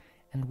S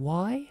and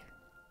Y.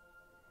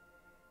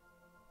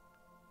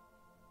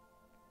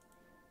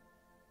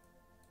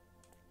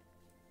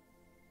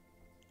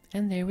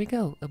 And there we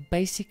go, a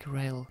basic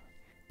rail.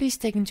 Please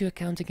take into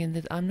account again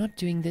that I'm not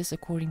doing this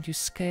according to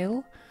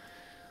scale.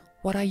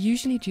 What I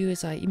usually do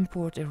is I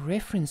import a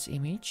reference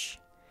image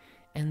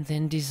and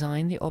then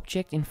design the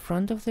object in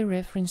front of the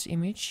reference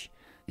image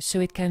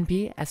so it can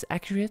be as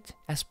accurate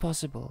as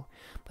possible.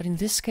 But in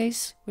this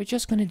case, we're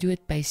just going to do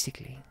it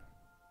basically.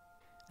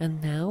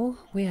 And now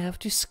we have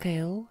to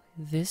scale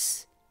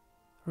this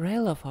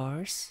rail of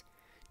ours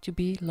to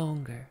be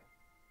longer.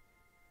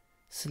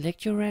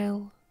 Select your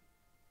rail,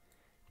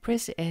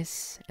 press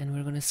S, and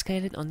we're going to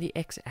scale it on the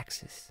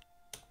X-axis.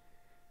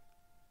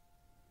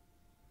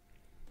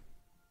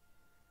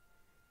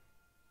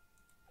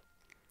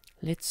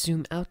 Let's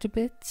zoom out a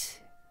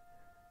bit.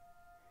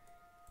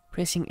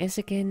 Pressing S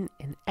again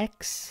and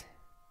X.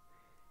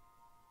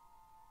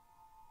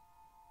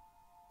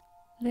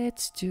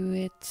 Let's do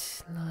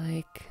it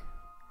like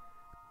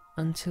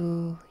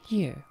until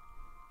here.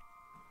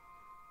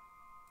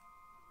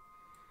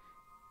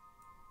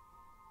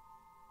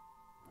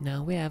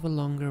 Now we have a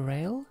longer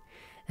rail,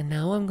 and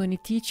now I'm going to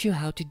teach you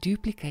how to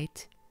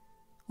duplicate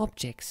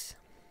objects.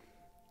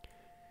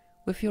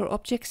 With your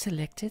object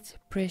selected,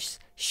 press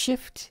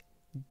Shift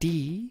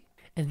D,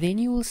 and then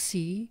you will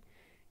see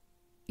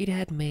it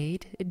had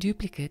made a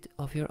duplicate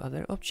of your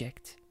other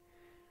object.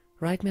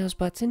 Right mouse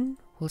button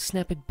will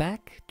snap it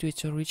back to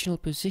its original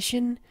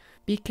position.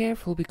 Be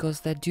careful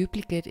because that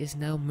duplicate is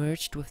now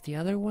merged with the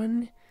other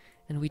one,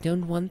 and we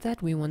don't want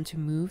that. We want to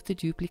move the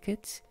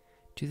duplicate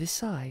to the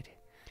side.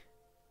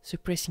 So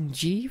pressing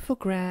G for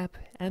grab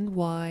and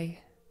Y,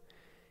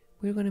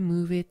 we're going to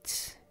move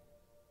it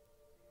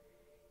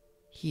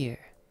here.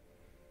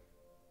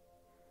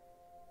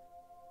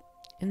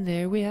 And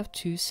there we have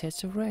 2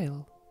 sets of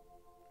rail.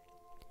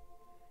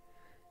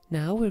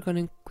 Now we're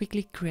going to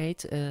quickly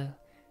create a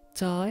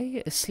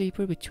tie, a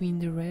sleeper between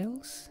the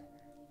rails.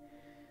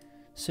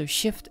 So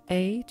Shift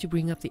A to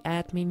bring up the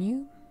add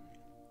menu.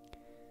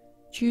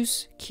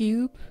 Choose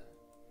cube,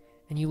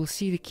 and you will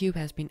see the cube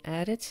has been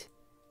added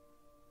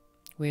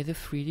where the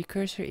 3D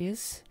cursor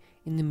is,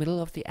 in the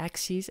middle of the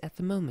axes at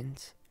the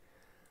moment.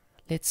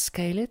 Let's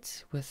scale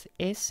it with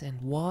S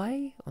and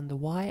Y on the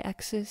Y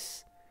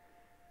axis.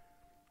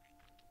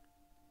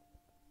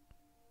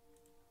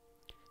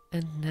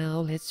 And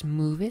now let's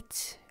move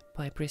it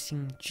by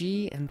pressing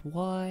G and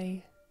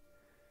Y.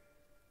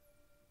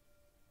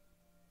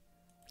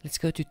 Let's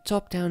go to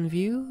top-down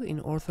view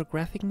in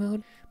orthographic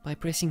mode by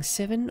pressing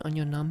 7 on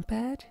your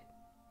numpad.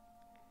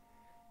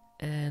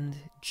 And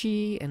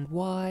G and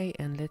Y,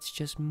 and let's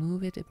just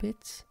move it a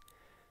bit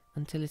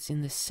until it's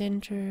in the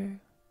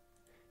center.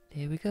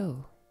 There we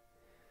go.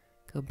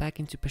 Go back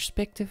into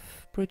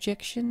perspective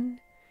projection,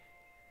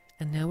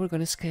 and now we're going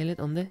to scale it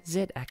on the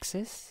Z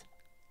axis.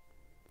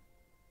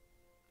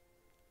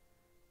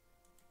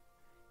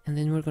 And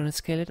then we're going to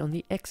scale it on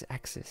the X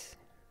axis.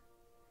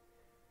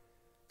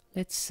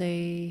 Let's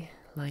say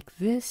like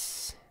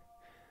this,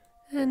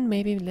 and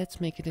maybe let's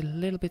make it a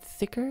little bit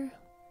thicker.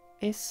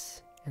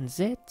 S and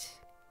Z.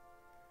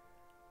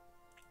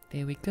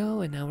 There we go,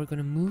 and now we're going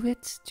to move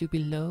it to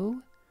below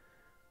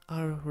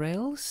our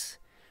rails.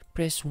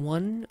 Press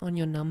 1 on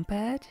your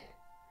numpad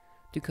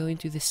to go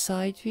into the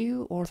side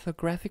view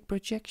orthographic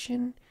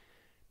projection.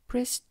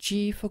 Press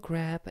G for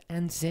grab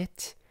and Z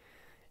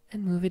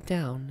and move it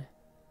down,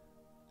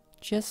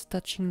 just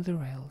touching the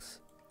rails.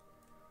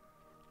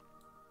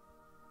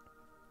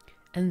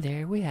 And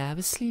there we have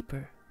a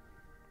sleeper.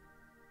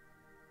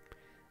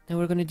 Now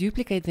we're going to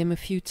duplicate them a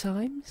few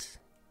times.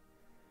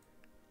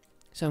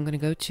 So I'm going to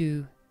go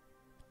to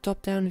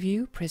top-down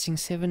view, pressing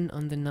 7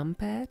 on the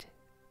numpad,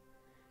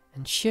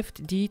 and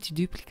Shift D to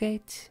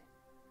duplicate,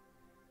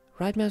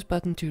 right mouse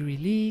button to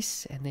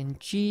release, and then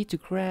G to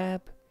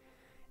grab,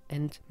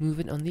 and move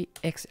it on the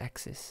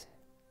X-axis.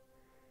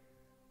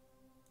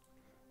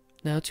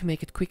 Now to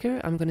make it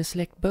quicker, I'm going to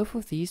select both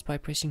of these by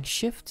pressing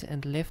Shift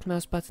and left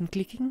mouse button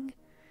clicking,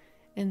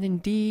 and then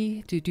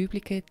D to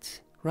duplicate,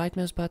 right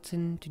mouse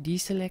button to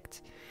deselect,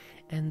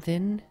 and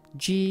then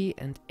G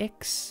and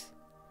X,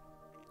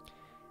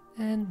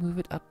 and move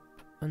it up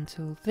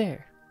until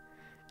there.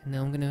 And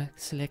now I'm going to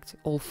select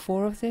all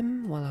 4 of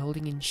them while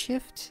holding in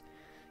Shift,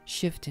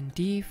 Shift and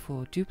D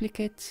for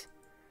duplicate,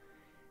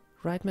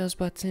 right mouse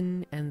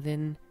button, and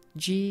then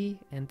G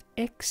and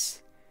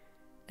X,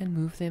 and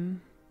move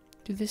them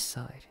to this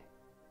side.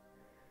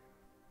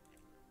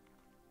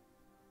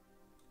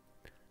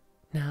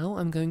 Now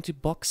I'm going to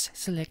box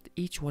select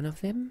each one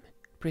of them,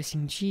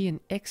 pressing G and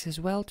X as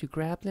well to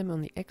grab them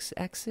on the X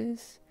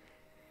axis,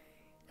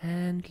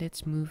 and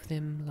let's move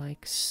them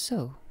like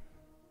so.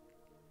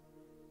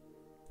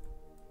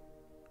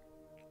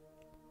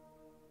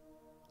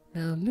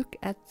 Now look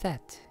at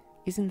that,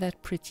 isn't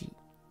that pretty?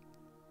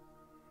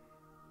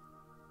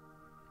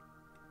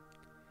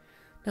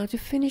 Now to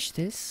finish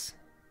this,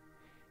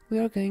 we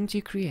are going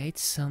to create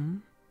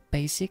some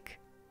basic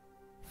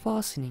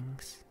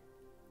fastenings.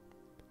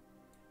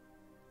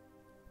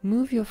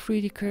 Move your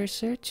 3D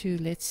cursor to,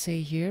 let's say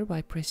here,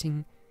 by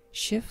pressing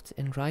Shift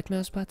and right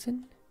mouse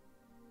button,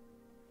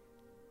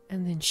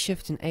 and then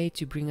Shift and A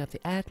to bring up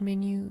the add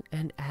menu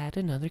and add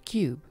another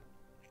cube.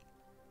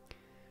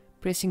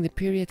 Pressing the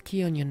period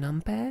key on your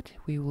numpad,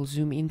 we will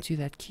zoom into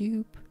that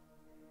cube.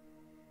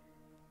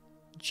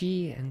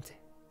 G and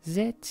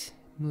Z,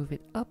 move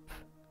it up,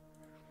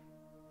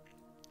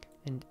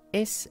 and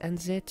S and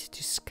Z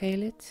to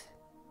scale it.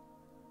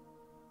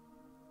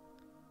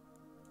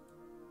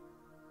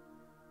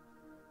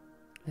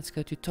 Let's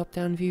go to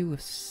top-down view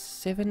with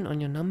 7 on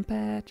your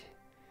numpad,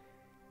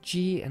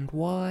 G and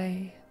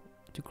Y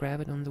to grab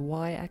it on the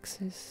Y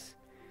axis,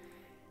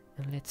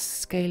 and let's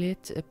scale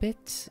it a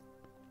bit.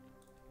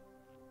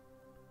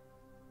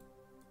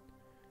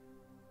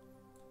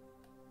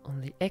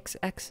 On the X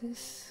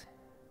axis,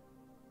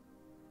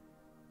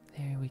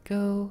 there we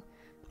go.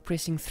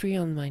 Pressing 3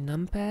 on my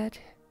numpad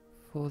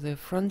for the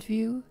front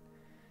view,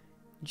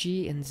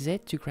 G and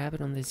Z to grab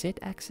it on the Z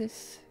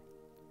axis.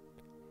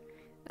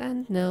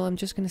 And now I'm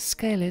just going to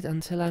scale it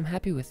until I'm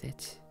happy with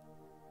it.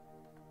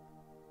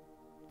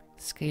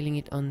 Scaling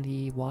it on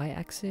the Y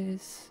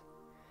axis,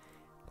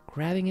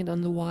 grabbing it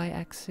on the Y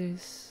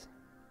axis,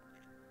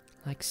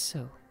 like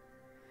so.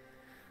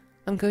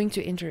 I'm going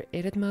to enter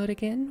edit mode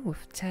again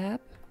with tab.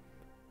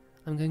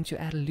 I'm going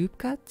to add a loop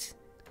cut.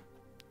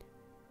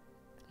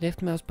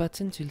 Left mouse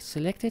button to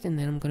select it, and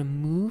then I'm going to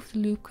move the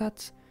loop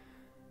cut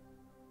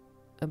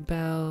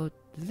about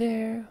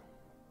there.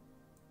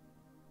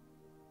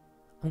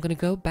 I'm going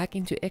to go back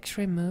into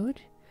X-ray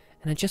mode,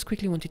 and I just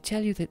quickly want to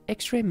tell you that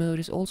X-ray mode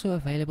is also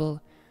available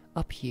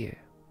up here.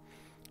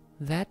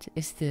 That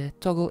is the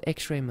toggle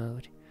X-ray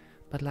mode,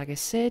 but like I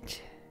said,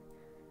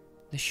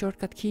 the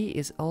shortcut key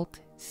is Alt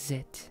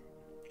Z.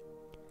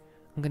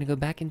 I'm going to go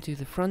back into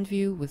the front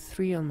view with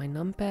 3 on my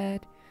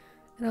numpad,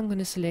 and I'm going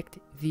to select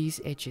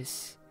these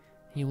edges,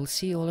 and you will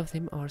see all of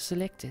them are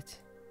selected.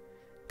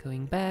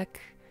 Going back,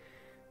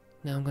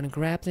 now I'm going to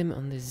grab them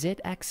on the Z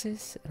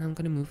axis, and I'm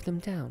going to move them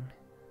down.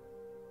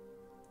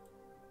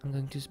 I'm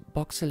going to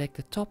box select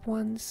the top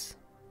ones,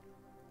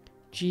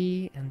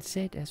 G and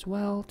Z as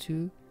well,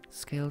 to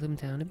scale them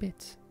down a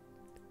bit.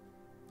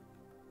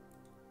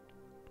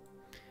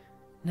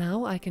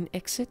 Now I can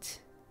exit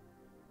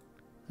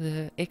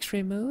the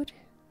X-ray mode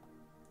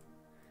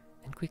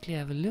and quickly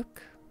have a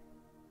look.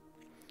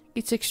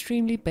 It's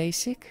extremely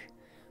basic,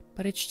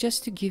 but it's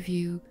just to give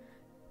you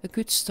a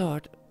good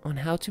start on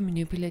how to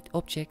manipulate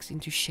objects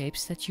into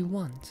shapes that you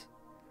want.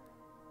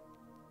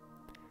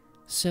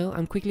 So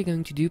I'm quickly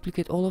going to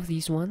duplicate all of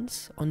these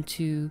ones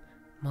onto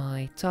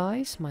my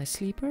ties, my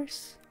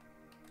sleepers.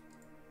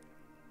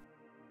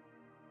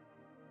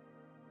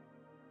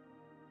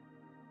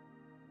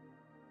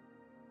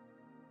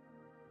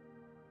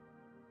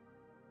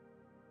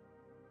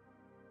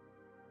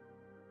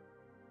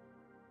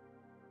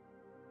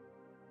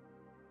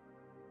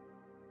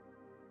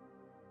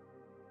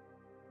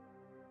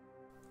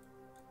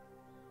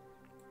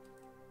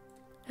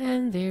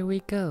 And there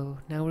we go.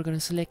 Now we're going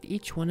to select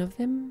each one of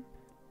them,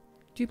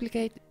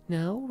 duplicate.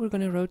 Now we're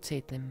going to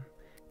rotate them.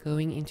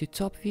 Going into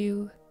top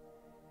view,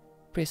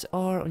 press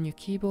R on your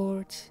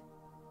keyboard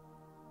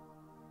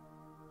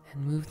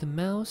and move the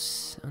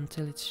mouse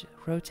until it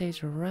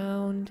rotates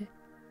around.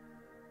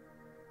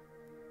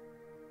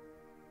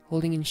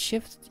 Holding in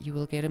Shift, you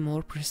will get a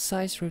more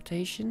precise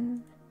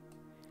rotation.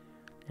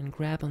 and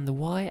grab on the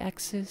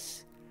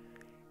y-axis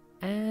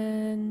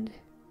and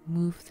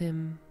move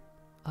them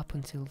up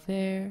until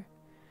there.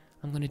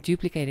 I'm going to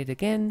duplicate it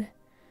again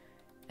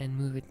and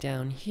move it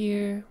down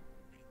here.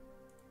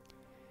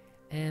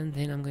 And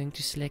then I'm going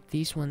to select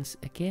these ones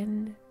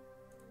again.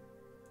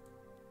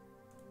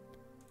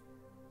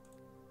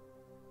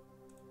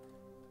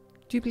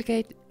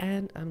 Duplicate,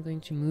 and I'm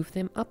going to move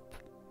them up.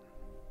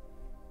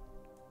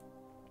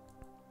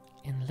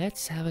 And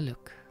let's have a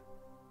look.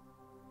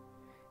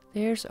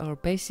 There's our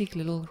basic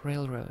little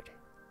railroad.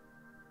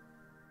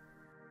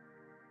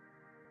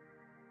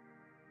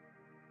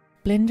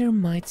 Blender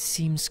might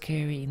seem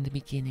scary in the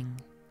beginning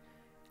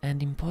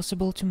and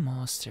impossible to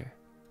master,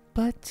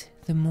 but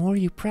the more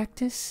you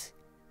practice,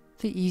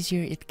 the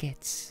easier it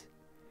gets,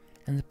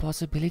 and the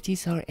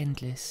possibilities are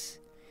endless.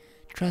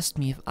 Trust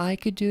me, if I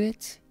could do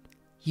it,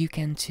 you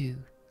can too.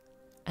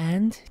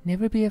 And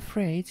never be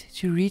afraid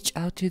to reach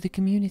out to the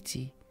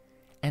community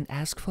and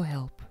ask for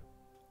help.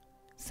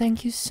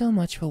 Thank you so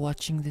much for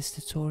watching this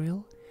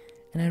tutorial,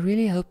 and I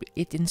really hope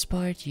it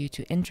inspired you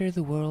to enter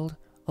the world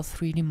of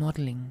 3D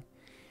modeling,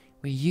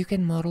 where you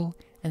can model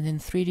and then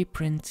 3D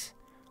print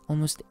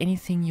almost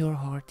anything your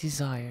heart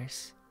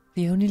desires.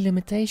 The only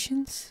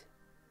limitations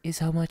is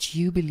how much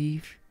you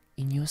believe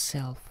in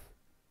yourself.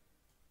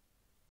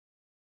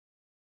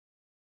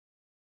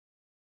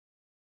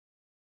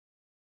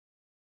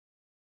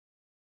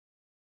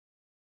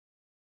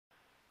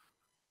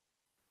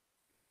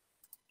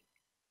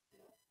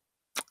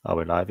 Are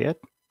we live yet?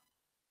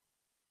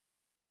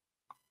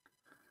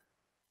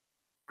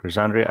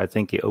 Chrizandri, I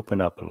think you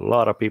opened up a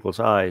lot of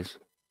people's eyes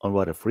on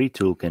what a free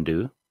tool can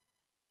do.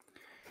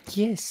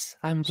 Yes,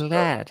 I'm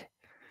glad.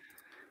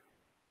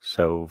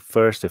 So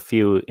first, a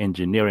few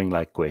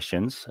engineering-like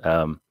questions.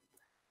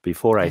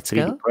 Before I Let's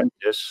 3D go. print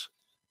this,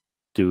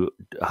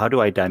 how do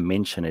I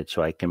dimension it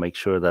so I can make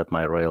sure that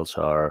my rails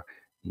are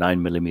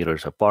 9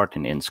 millimeters apart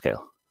in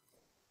scale?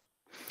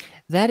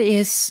 That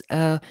is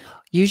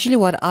usually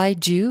what I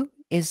do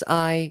is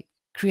I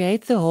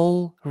create the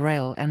whole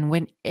rail, and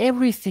when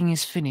everything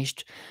is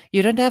finished,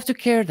 you don't have to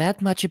care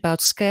that much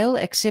about scale,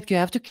 except you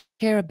have to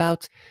care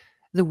about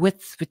the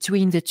width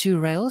between the two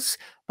rails.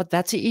 But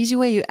that's an easy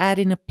way. You add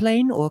in a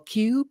plane or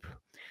cube,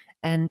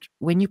 and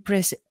when you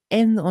press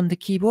N on the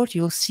keyboard,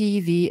 you'll see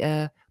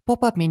the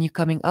pop-up menu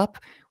coming up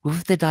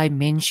with the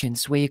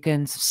dimensions, where you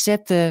can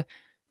set the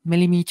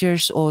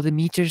millimeters or the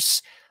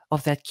meters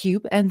of that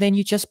cube, and then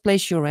you just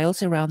place your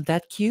rails around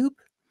that cube.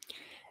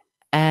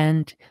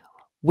 And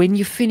when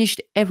you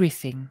finished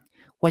everything,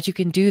 what you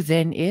can do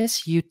then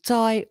is you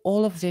tie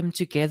all of them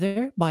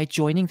together by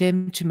joining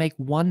them to make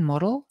one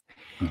model.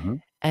 Mm-hmm.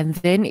 And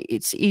then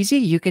it's easy.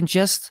 You can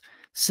just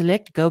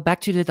select, go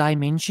back to the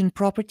dimension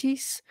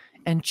properties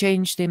and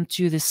change them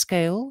to the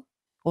scale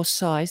or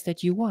size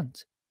that you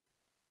want.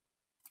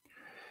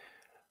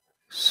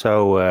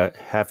 So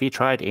have you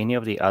tried any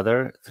of the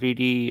other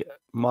 3D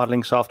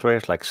modeling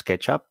softwares like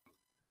SketchUp?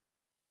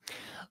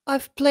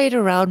 I've played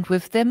around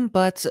with them,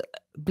 but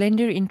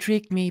Blender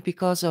intrigued me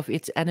because of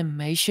its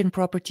animation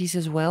properties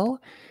as well,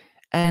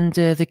 and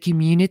the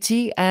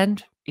community,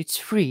 and it's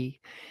free.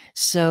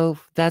 So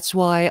that's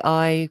why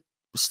I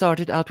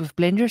started out with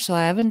Blender. So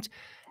I haven't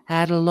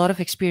had a lot of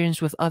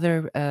experience with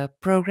other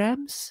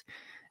programs.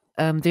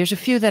 There's a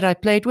few that I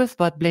played with,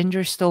 but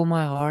Blender stole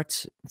my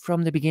heart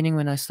from the beginning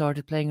when I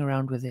started playing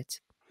around with it.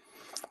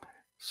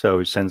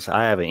 So since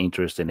I have an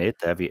interest in it,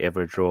 have you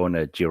ever drawn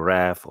a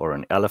giraffe or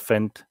an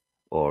elephant,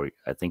 or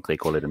I think they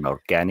call it an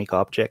organic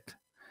object?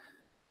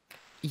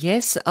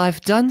 Yes,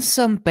 I've done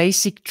some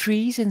basic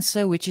trees and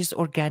so, which is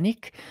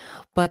organic,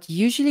 but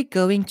usually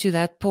going to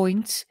that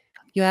point,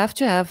 you have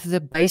to have the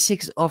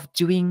basics of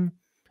doing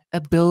a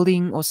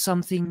building or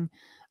something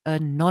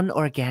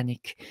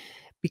non-organic.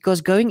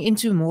 Because going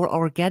into more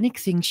organic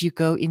things, you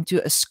go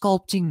into a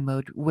sculpting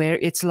mode where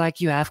it's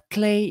like you have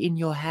clay in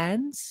your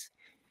hands,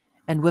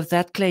 and with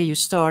that clay, you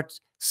start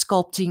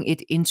sculpting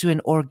it into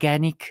an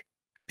organic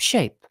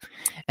shape.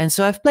 And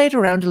so I've played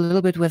around a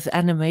little bit with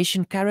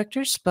animation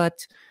characters,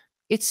 but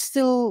it's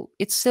still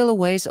a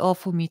ways off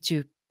for me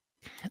to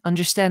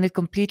understand it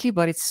completely,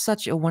 but it's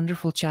such a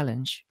wonderful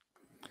challenge.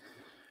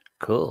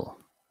 Cool.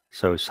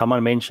 So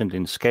someone mentioned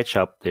in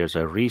SketchUp there's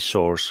a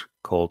resource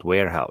called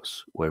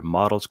Warehouse where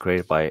models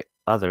created by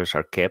others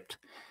are kept,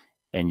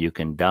 and you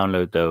can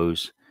download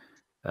those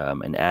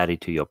and add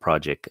it to your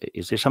project.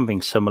 Is there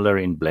something similar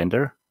in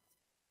Blender?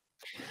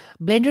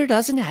 Blender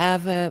doesn't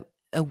have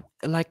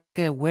like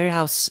a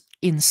warehouse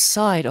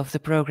inside of the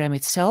program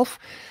itself,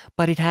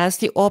 but it has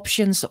the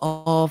options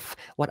of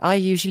what I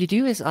usually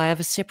do is I have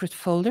a separate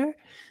folder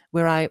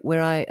where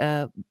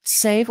I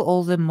save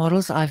all the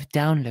models I've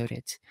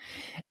downloaded.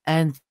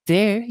 And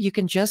there you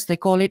can just, they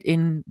call it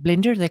in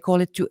Blender, they call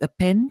it to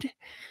append.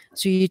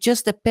 So you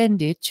just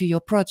append it to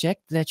your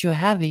project that you're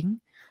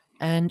having,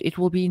 and it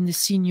will be in the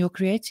scene you're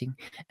creating.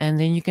 And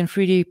then you can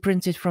 3D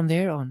print it from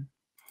there on.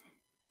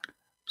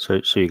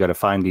 So you got to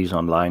find these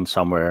online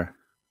somewhere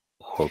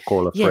or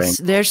call a friend. Yes,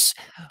 there's,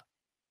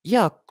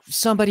 yeah,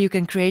 somebody who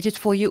can create it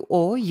for you,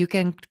 or you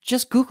can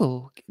just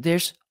Google.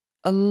 There's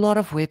a lot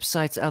of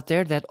websites out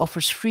there that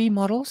offers free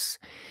models,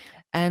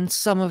 and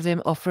some of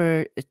them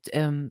offer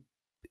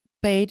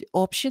paid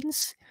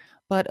options.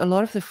 But a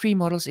lot of the free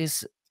models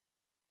is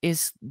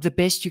the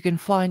best you can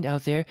find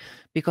out there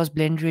because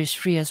Blender is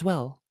free as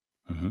well.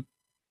 Mhm.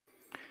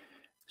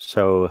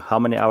 So, how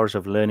many hours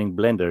of learning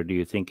Blender do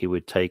you think it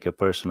would take a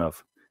person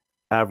of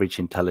average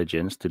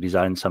intelligence to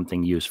design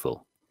something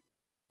useful?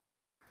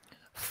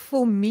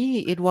 For me,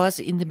 it was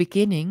in the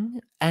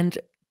beginning, and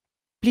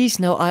please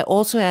know I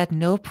also had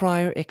no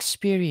prior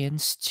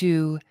experience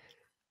to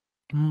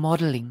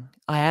modeling.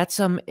 I had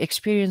some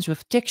experience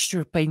with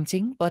texture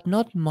painting, but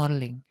not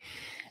modeling.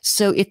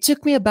 So it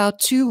took me about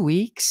 2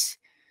 weeks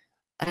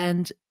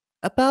and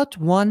about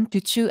 1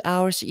 to 2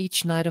 hours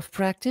each night of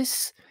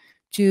practice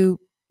to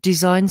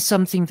design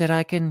something that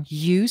I can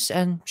use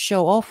and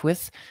show off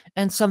with,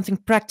 and something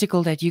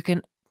practical that you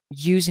can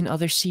use in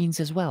other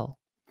scenes as well.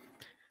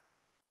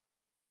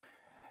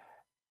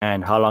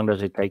 And how long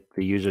does it take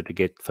the user to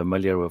get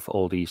familiar with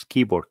all these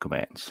keyboard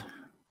commands?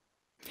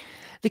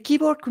 The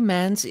keyboard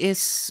commands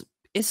is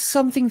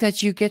something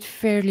that you get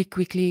fairly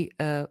quickly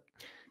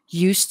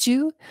used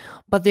to,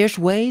 but there's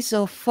ways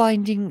of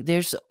finding.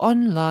 There's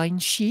online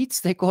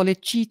sheets, they call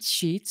it cheat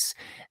sheets,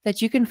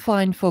 that you can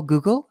find for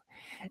Google.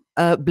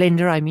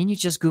 Blender, I mean, you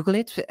just Google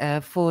it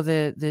for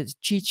the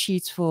cheat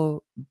sheets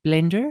for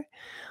Blender.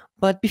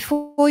 But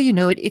before you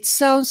know it, it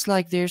sounds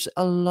like there's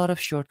a lot of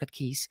shortcut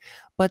keys.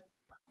 But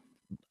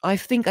I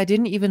think I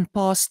didn't even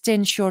pass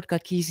 10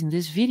 shortcut keys in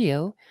this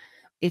video.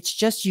 It's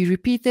just you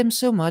repeat them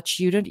so much,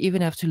 you don't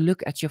even have to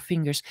look at your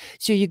fingers.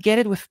 So you get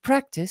it with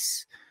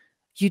practice.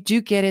 You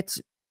do get it,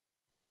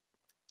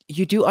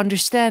 you do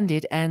understand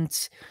it,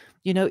 and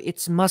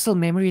it's muscle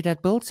memory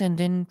that builds, and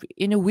then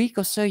in a week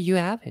or so you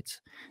have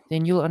it.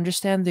 Then you'll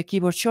understand the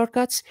keyboard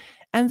shortcuts,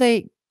 and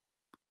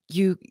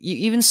you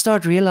even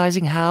start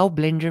realizing how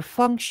Blender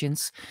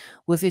functions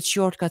with its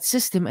shortcut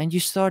system, and you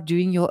start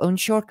doing your own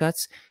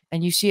shortcuts,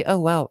 and you see, oh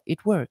wow,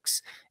 it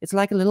works. It's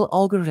like a little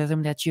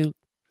algorithm that you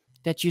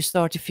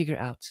start to figure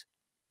out.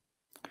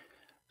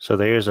 So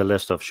there is a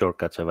list of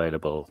shortcuts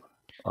available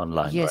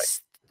online, right?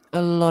 Yes,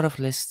 a lot of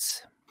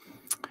lists.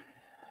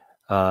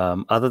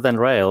 Other than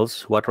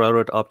Rails, what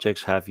railroad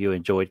objects have you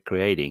enjoyed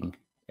creating?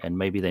 And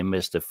maybe they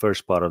missed the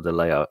first part of the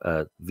layout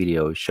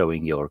video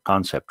showing your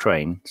concept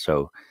train.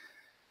 So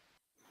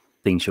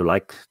things you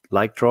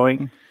like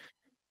drawing.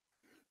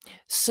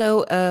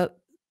 So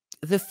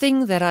the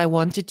thing that I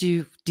wanted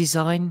to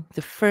design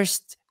the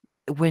first,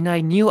 when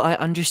I knew I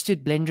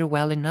understood Blender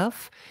well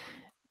enough,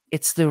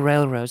 it's the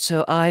railroad.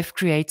 So I've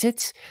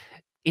created,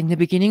 in the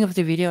beginning of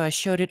the video, I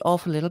showed it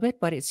off a little bit,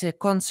 but it's a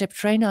concept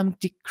train I'm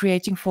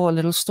creating for a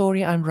little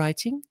story I'm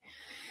writing.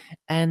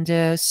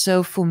 And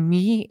so for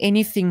me,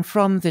 anything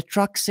from the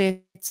truck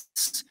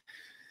sets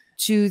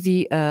to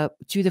the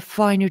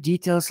finer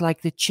details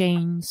like the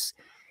chains,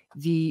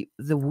 the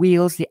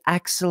wheels, the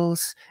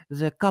axles,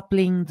 the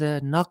coupling, the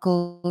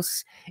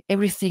knuckles,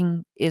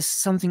 everything is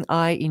something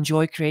I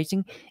enjoy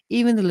creating.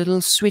 Even the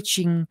little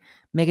switching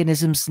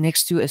mechanisms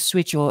next to a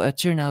switch or a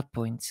turnout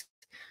point.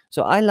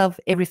 So I love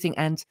everything,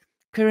 and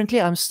currently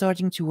I'm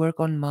starting to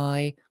work on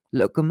my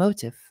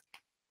locomotive.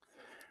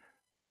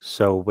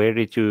 So where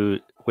did you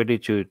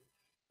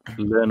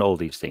learn all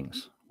these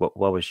things? What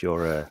was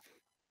your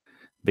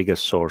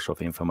biggest source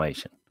of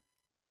information?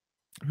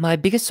 My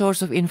biggest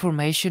source of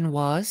information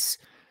was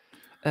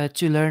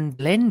to learn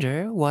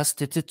Blender was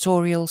the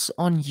tutorials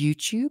on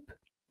YouTube.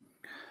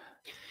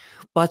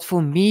 But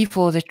for me,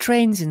 for the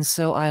trains and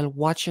so, I'll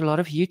watch a lot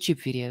of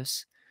YouTube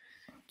videos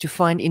to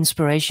find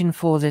inspiration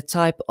for the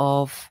type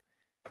of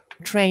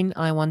train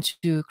I want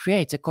to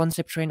create, a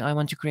concept train I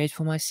want to create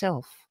for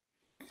myself.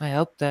 I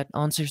hope that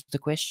answers the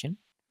question.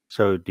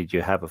 So did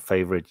you have a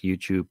favorite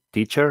YouTube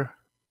teacher?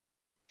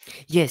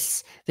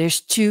 Yes,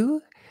 there's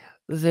two.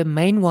 The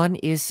main one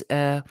is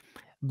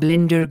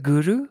Blender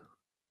Guru.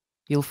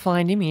 You'll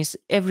find him. He's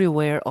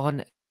everywhere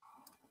on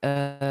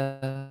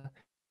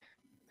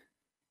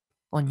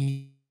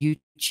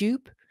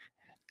YouTube.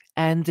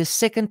 And the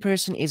second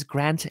person is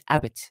Grant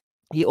Abbott.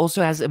 He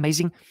also has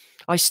amazing.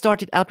 I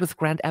started out with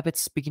Grant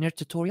Abbott's beginner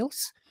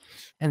tutorials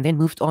and then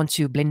moved on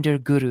to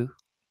Blender Guru.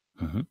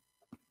 Mhm.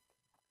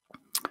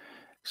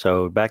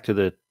 So back to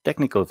the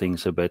technical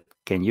things a bit.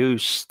 Can you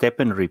step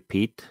and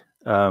repeat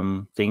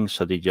things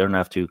so that you don't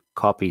have to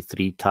copy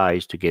 3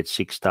 ties to get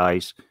 6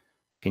 ties?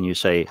 Can you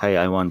say, hey,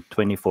 I want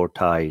 24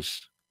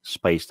 ties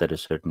spaced at a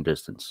certain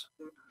distance?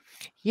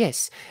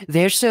 Yes,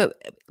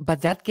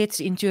 but that gets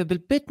into a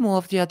bit more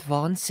of the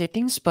advanced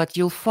settings, but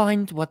you'll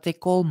find what they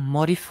call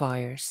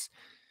modifiers.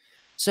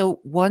 So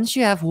once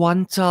you have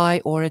one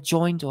tie or a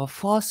joint or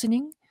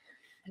fastening,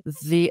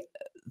 they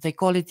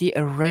call it the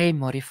array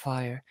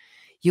modifier.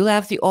 You'll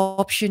have the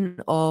option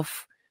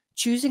of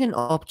choosing an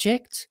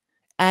object,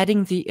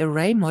 adding the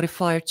array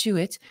modifier to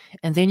it,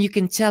 and then you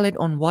can tell it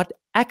on what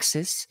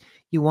axis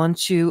you want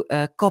to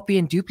copy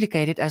and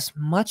duplicate it as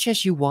much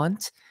as you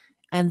want,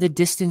 and the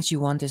distance you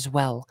want as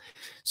well.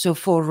 So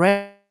for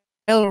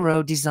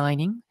railroad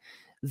designing,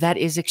 that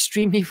is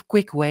extremely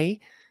quick way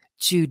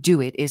to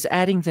do it is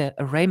adding the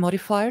array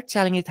modifier,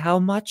 telling it how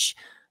much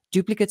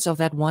duplicates of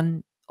that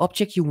one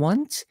object you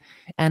want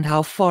and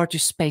how far to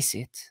space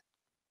it.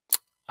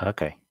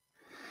 Okay.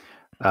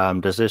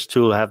 Does this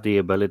tool have the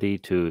ability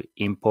to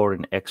import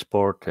and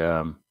export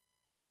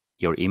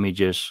your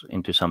images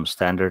into some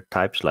standard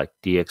types like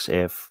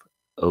DXF,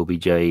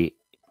 OBJ,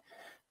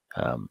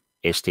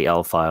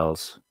 STL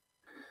files?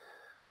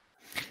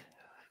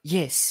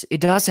 Yes,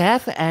 it does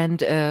have, and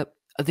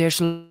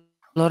there's a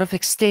lot of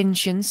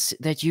extensions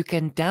that you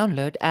can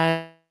download,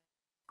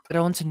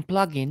 add-ons and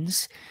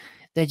plugins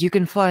that you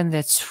can find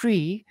that's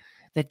free,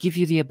 that give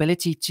you the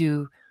ability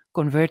to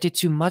convert it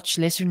to much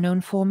lesser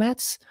known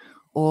formats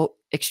or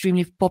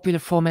extremely popular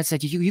formats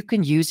that you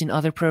can use in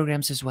other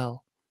programs as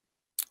well.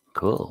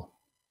 Cool.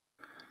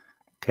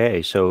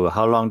 Okay, so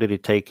how long did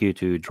it take you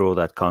to draw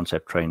that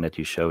concept train that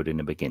you showed in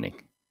the beginning?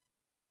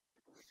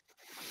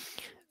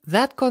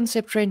 That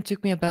concept train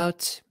took me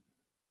about,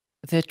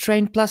 the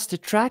train plus the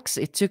tracks,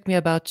 it took me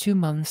about 2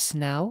 months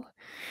now,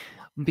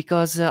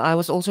 because I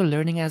was also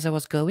learning as I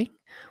was going.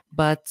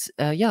 But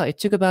yeah, it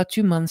took about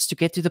 2 months to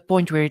get to the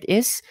point where it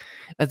is,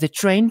 the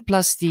train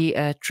plus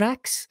the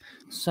tracks.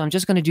 So I'm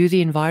just going to do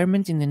the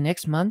environment in the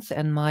next month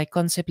and my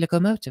concept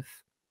locomotive.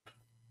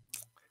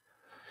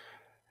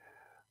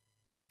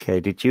 Okay,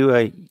 did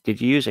you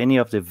use any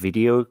of the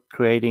video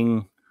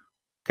creating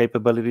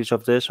capabilities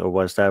of this, or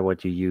was that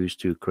what you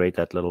used to create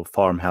that little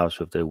farmhouse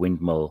with the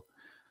windmill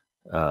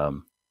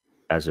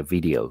as a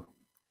video?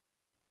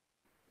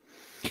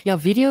 Yeah,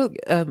 video,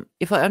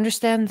 if I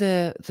understand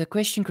the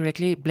question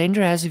correctly,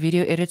 Blender has a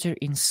video editor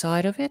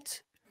inside of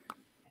it.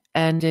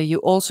 And you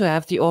also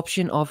have the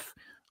option of,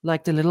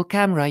 like the little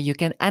camera, you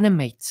can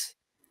animate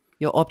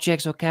your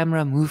objects or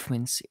camera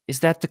movements.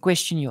 Is that the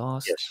question you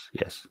asked? Yes,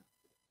 yes.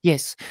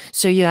 Yes.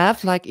 So you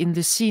have, like in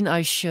the scene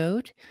I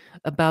showed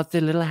about the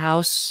little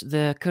house,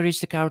 the Courage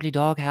the Cowardly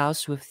Dog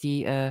house with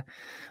the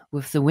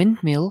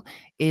windmill,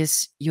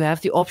 is you have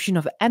the option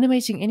of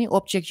animating any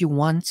object you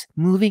want,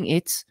 moving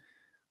it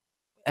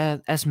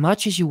as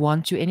much as you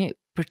want to any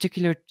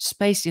particular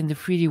space in the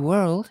 3D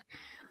world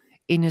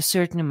in a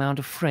certain amount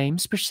of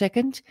frames per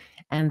second.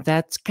 And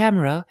that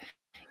camera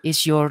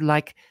is you're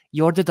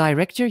the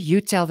director.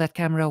 You tell that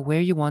camera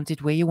where you want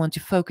it, where you want to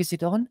focus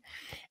it on,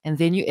 and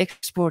then you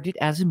export it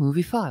as a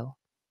movie file.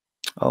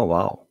 Oh,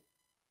 wow.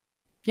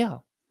 Yeah.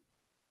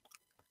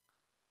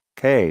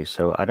 Okay,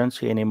 so I don't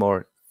see any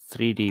more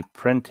 3D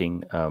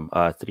printing,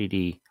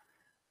 3D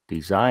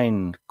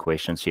design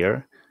questions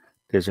here.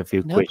 There's a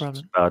few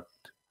questions about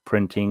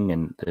printing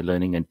and the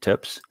learning and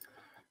tips.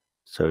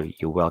 So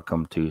you're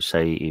welcome to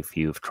say if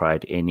you've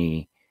tried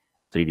any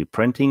 3D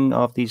printing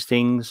of these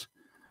things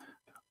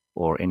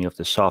or any of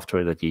the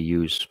software that you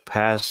use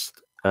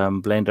past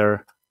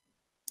Blender.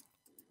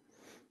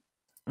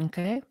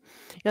 Okay.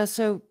 Yeah,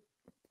 so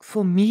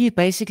for me,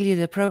 basically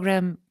the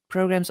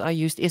programs I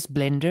used is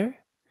Blender.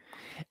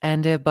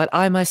 And but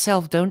I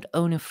myself don't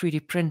own a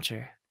 3D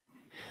printer.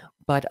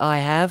 But I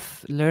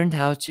have learned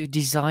how to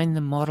design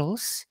the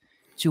models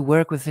to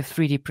work with a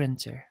 3D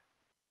printer.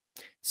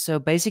 So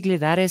basically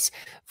that is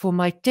for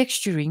my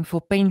texturing,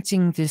 for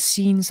painting the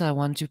scenes I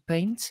want to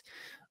paint.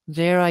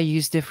 There I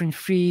use different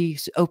free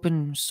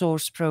open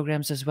source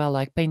programs as well,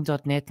 like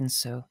paint.net and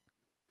so.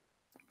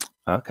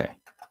 Okay.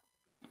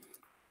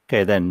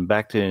 Okay, then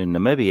back to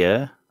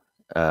Namibia.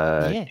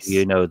 Yes. Do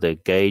you know the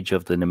gauge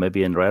of the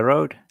Namibian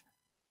Railroad?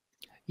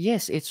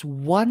 Yes, it's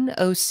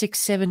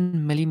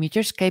 1067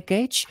 millimeters Cape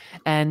gauge,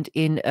 and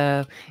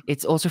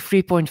it's also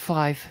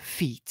 3.5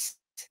 feet.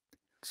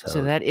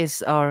 So that is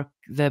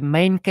the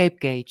main Cape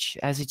gauge,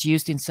 as it's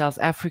used in South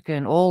Africa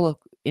and all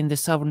in the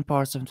southern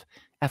parts of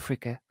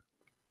Africa.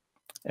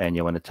 And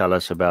you want to tell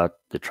us about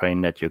the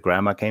train that your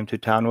grandma came to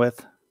town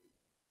with?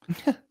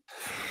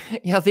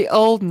 Yeah, the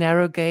old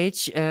narrow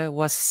gauge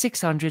was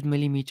 600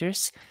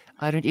 millimeters.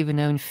 I don't even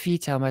know in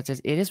feet how much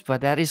it is,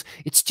 but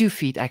it's 2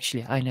 feet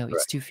actually. I know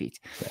it's 2 feet.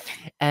 Yeah.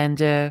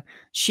 And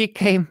she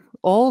came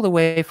all the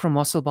way from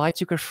Mossel Bay. It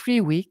took her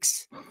 3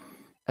 weeks.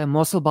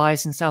 Mossel Bay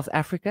is in South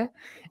Africa,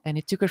 and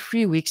it took her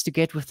 3 weeks to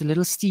get with the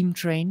little steam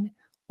train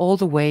all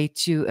the way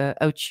to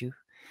Ochu.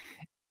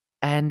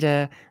 And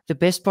the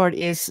best part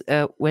is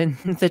when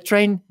the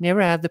train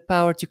never had the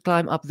power to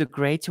climb up the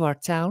grade to our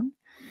town,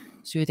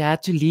 so it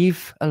had to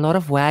leave a lot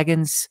of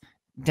wagons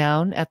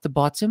down at the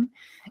bottom.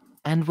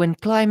 And when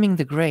climbing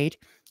the grade,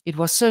 it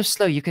was so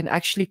slow you can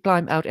actually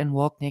climb out and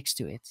walk next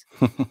to it.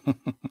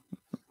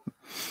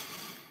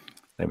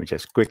 Let me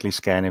just quickly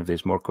scan if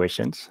there's more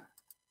questions.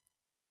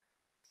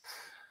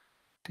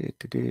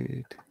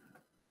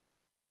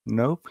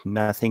 Nope,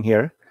 nothing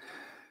here.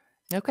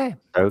 Okay.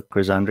 So,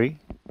 Chrizandri,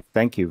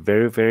 thank you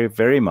very, very,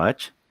 very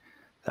much.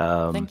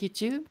 Thank you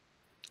too.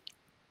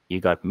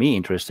 You got me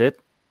interested.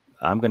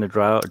 I'm going to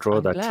draw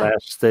that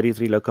Class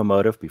 33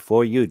 locomotive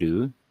before you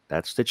do.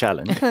 That's the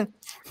challenge.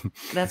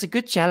 That's a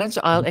good challenge.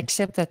 I'll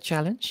accept that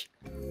challenge.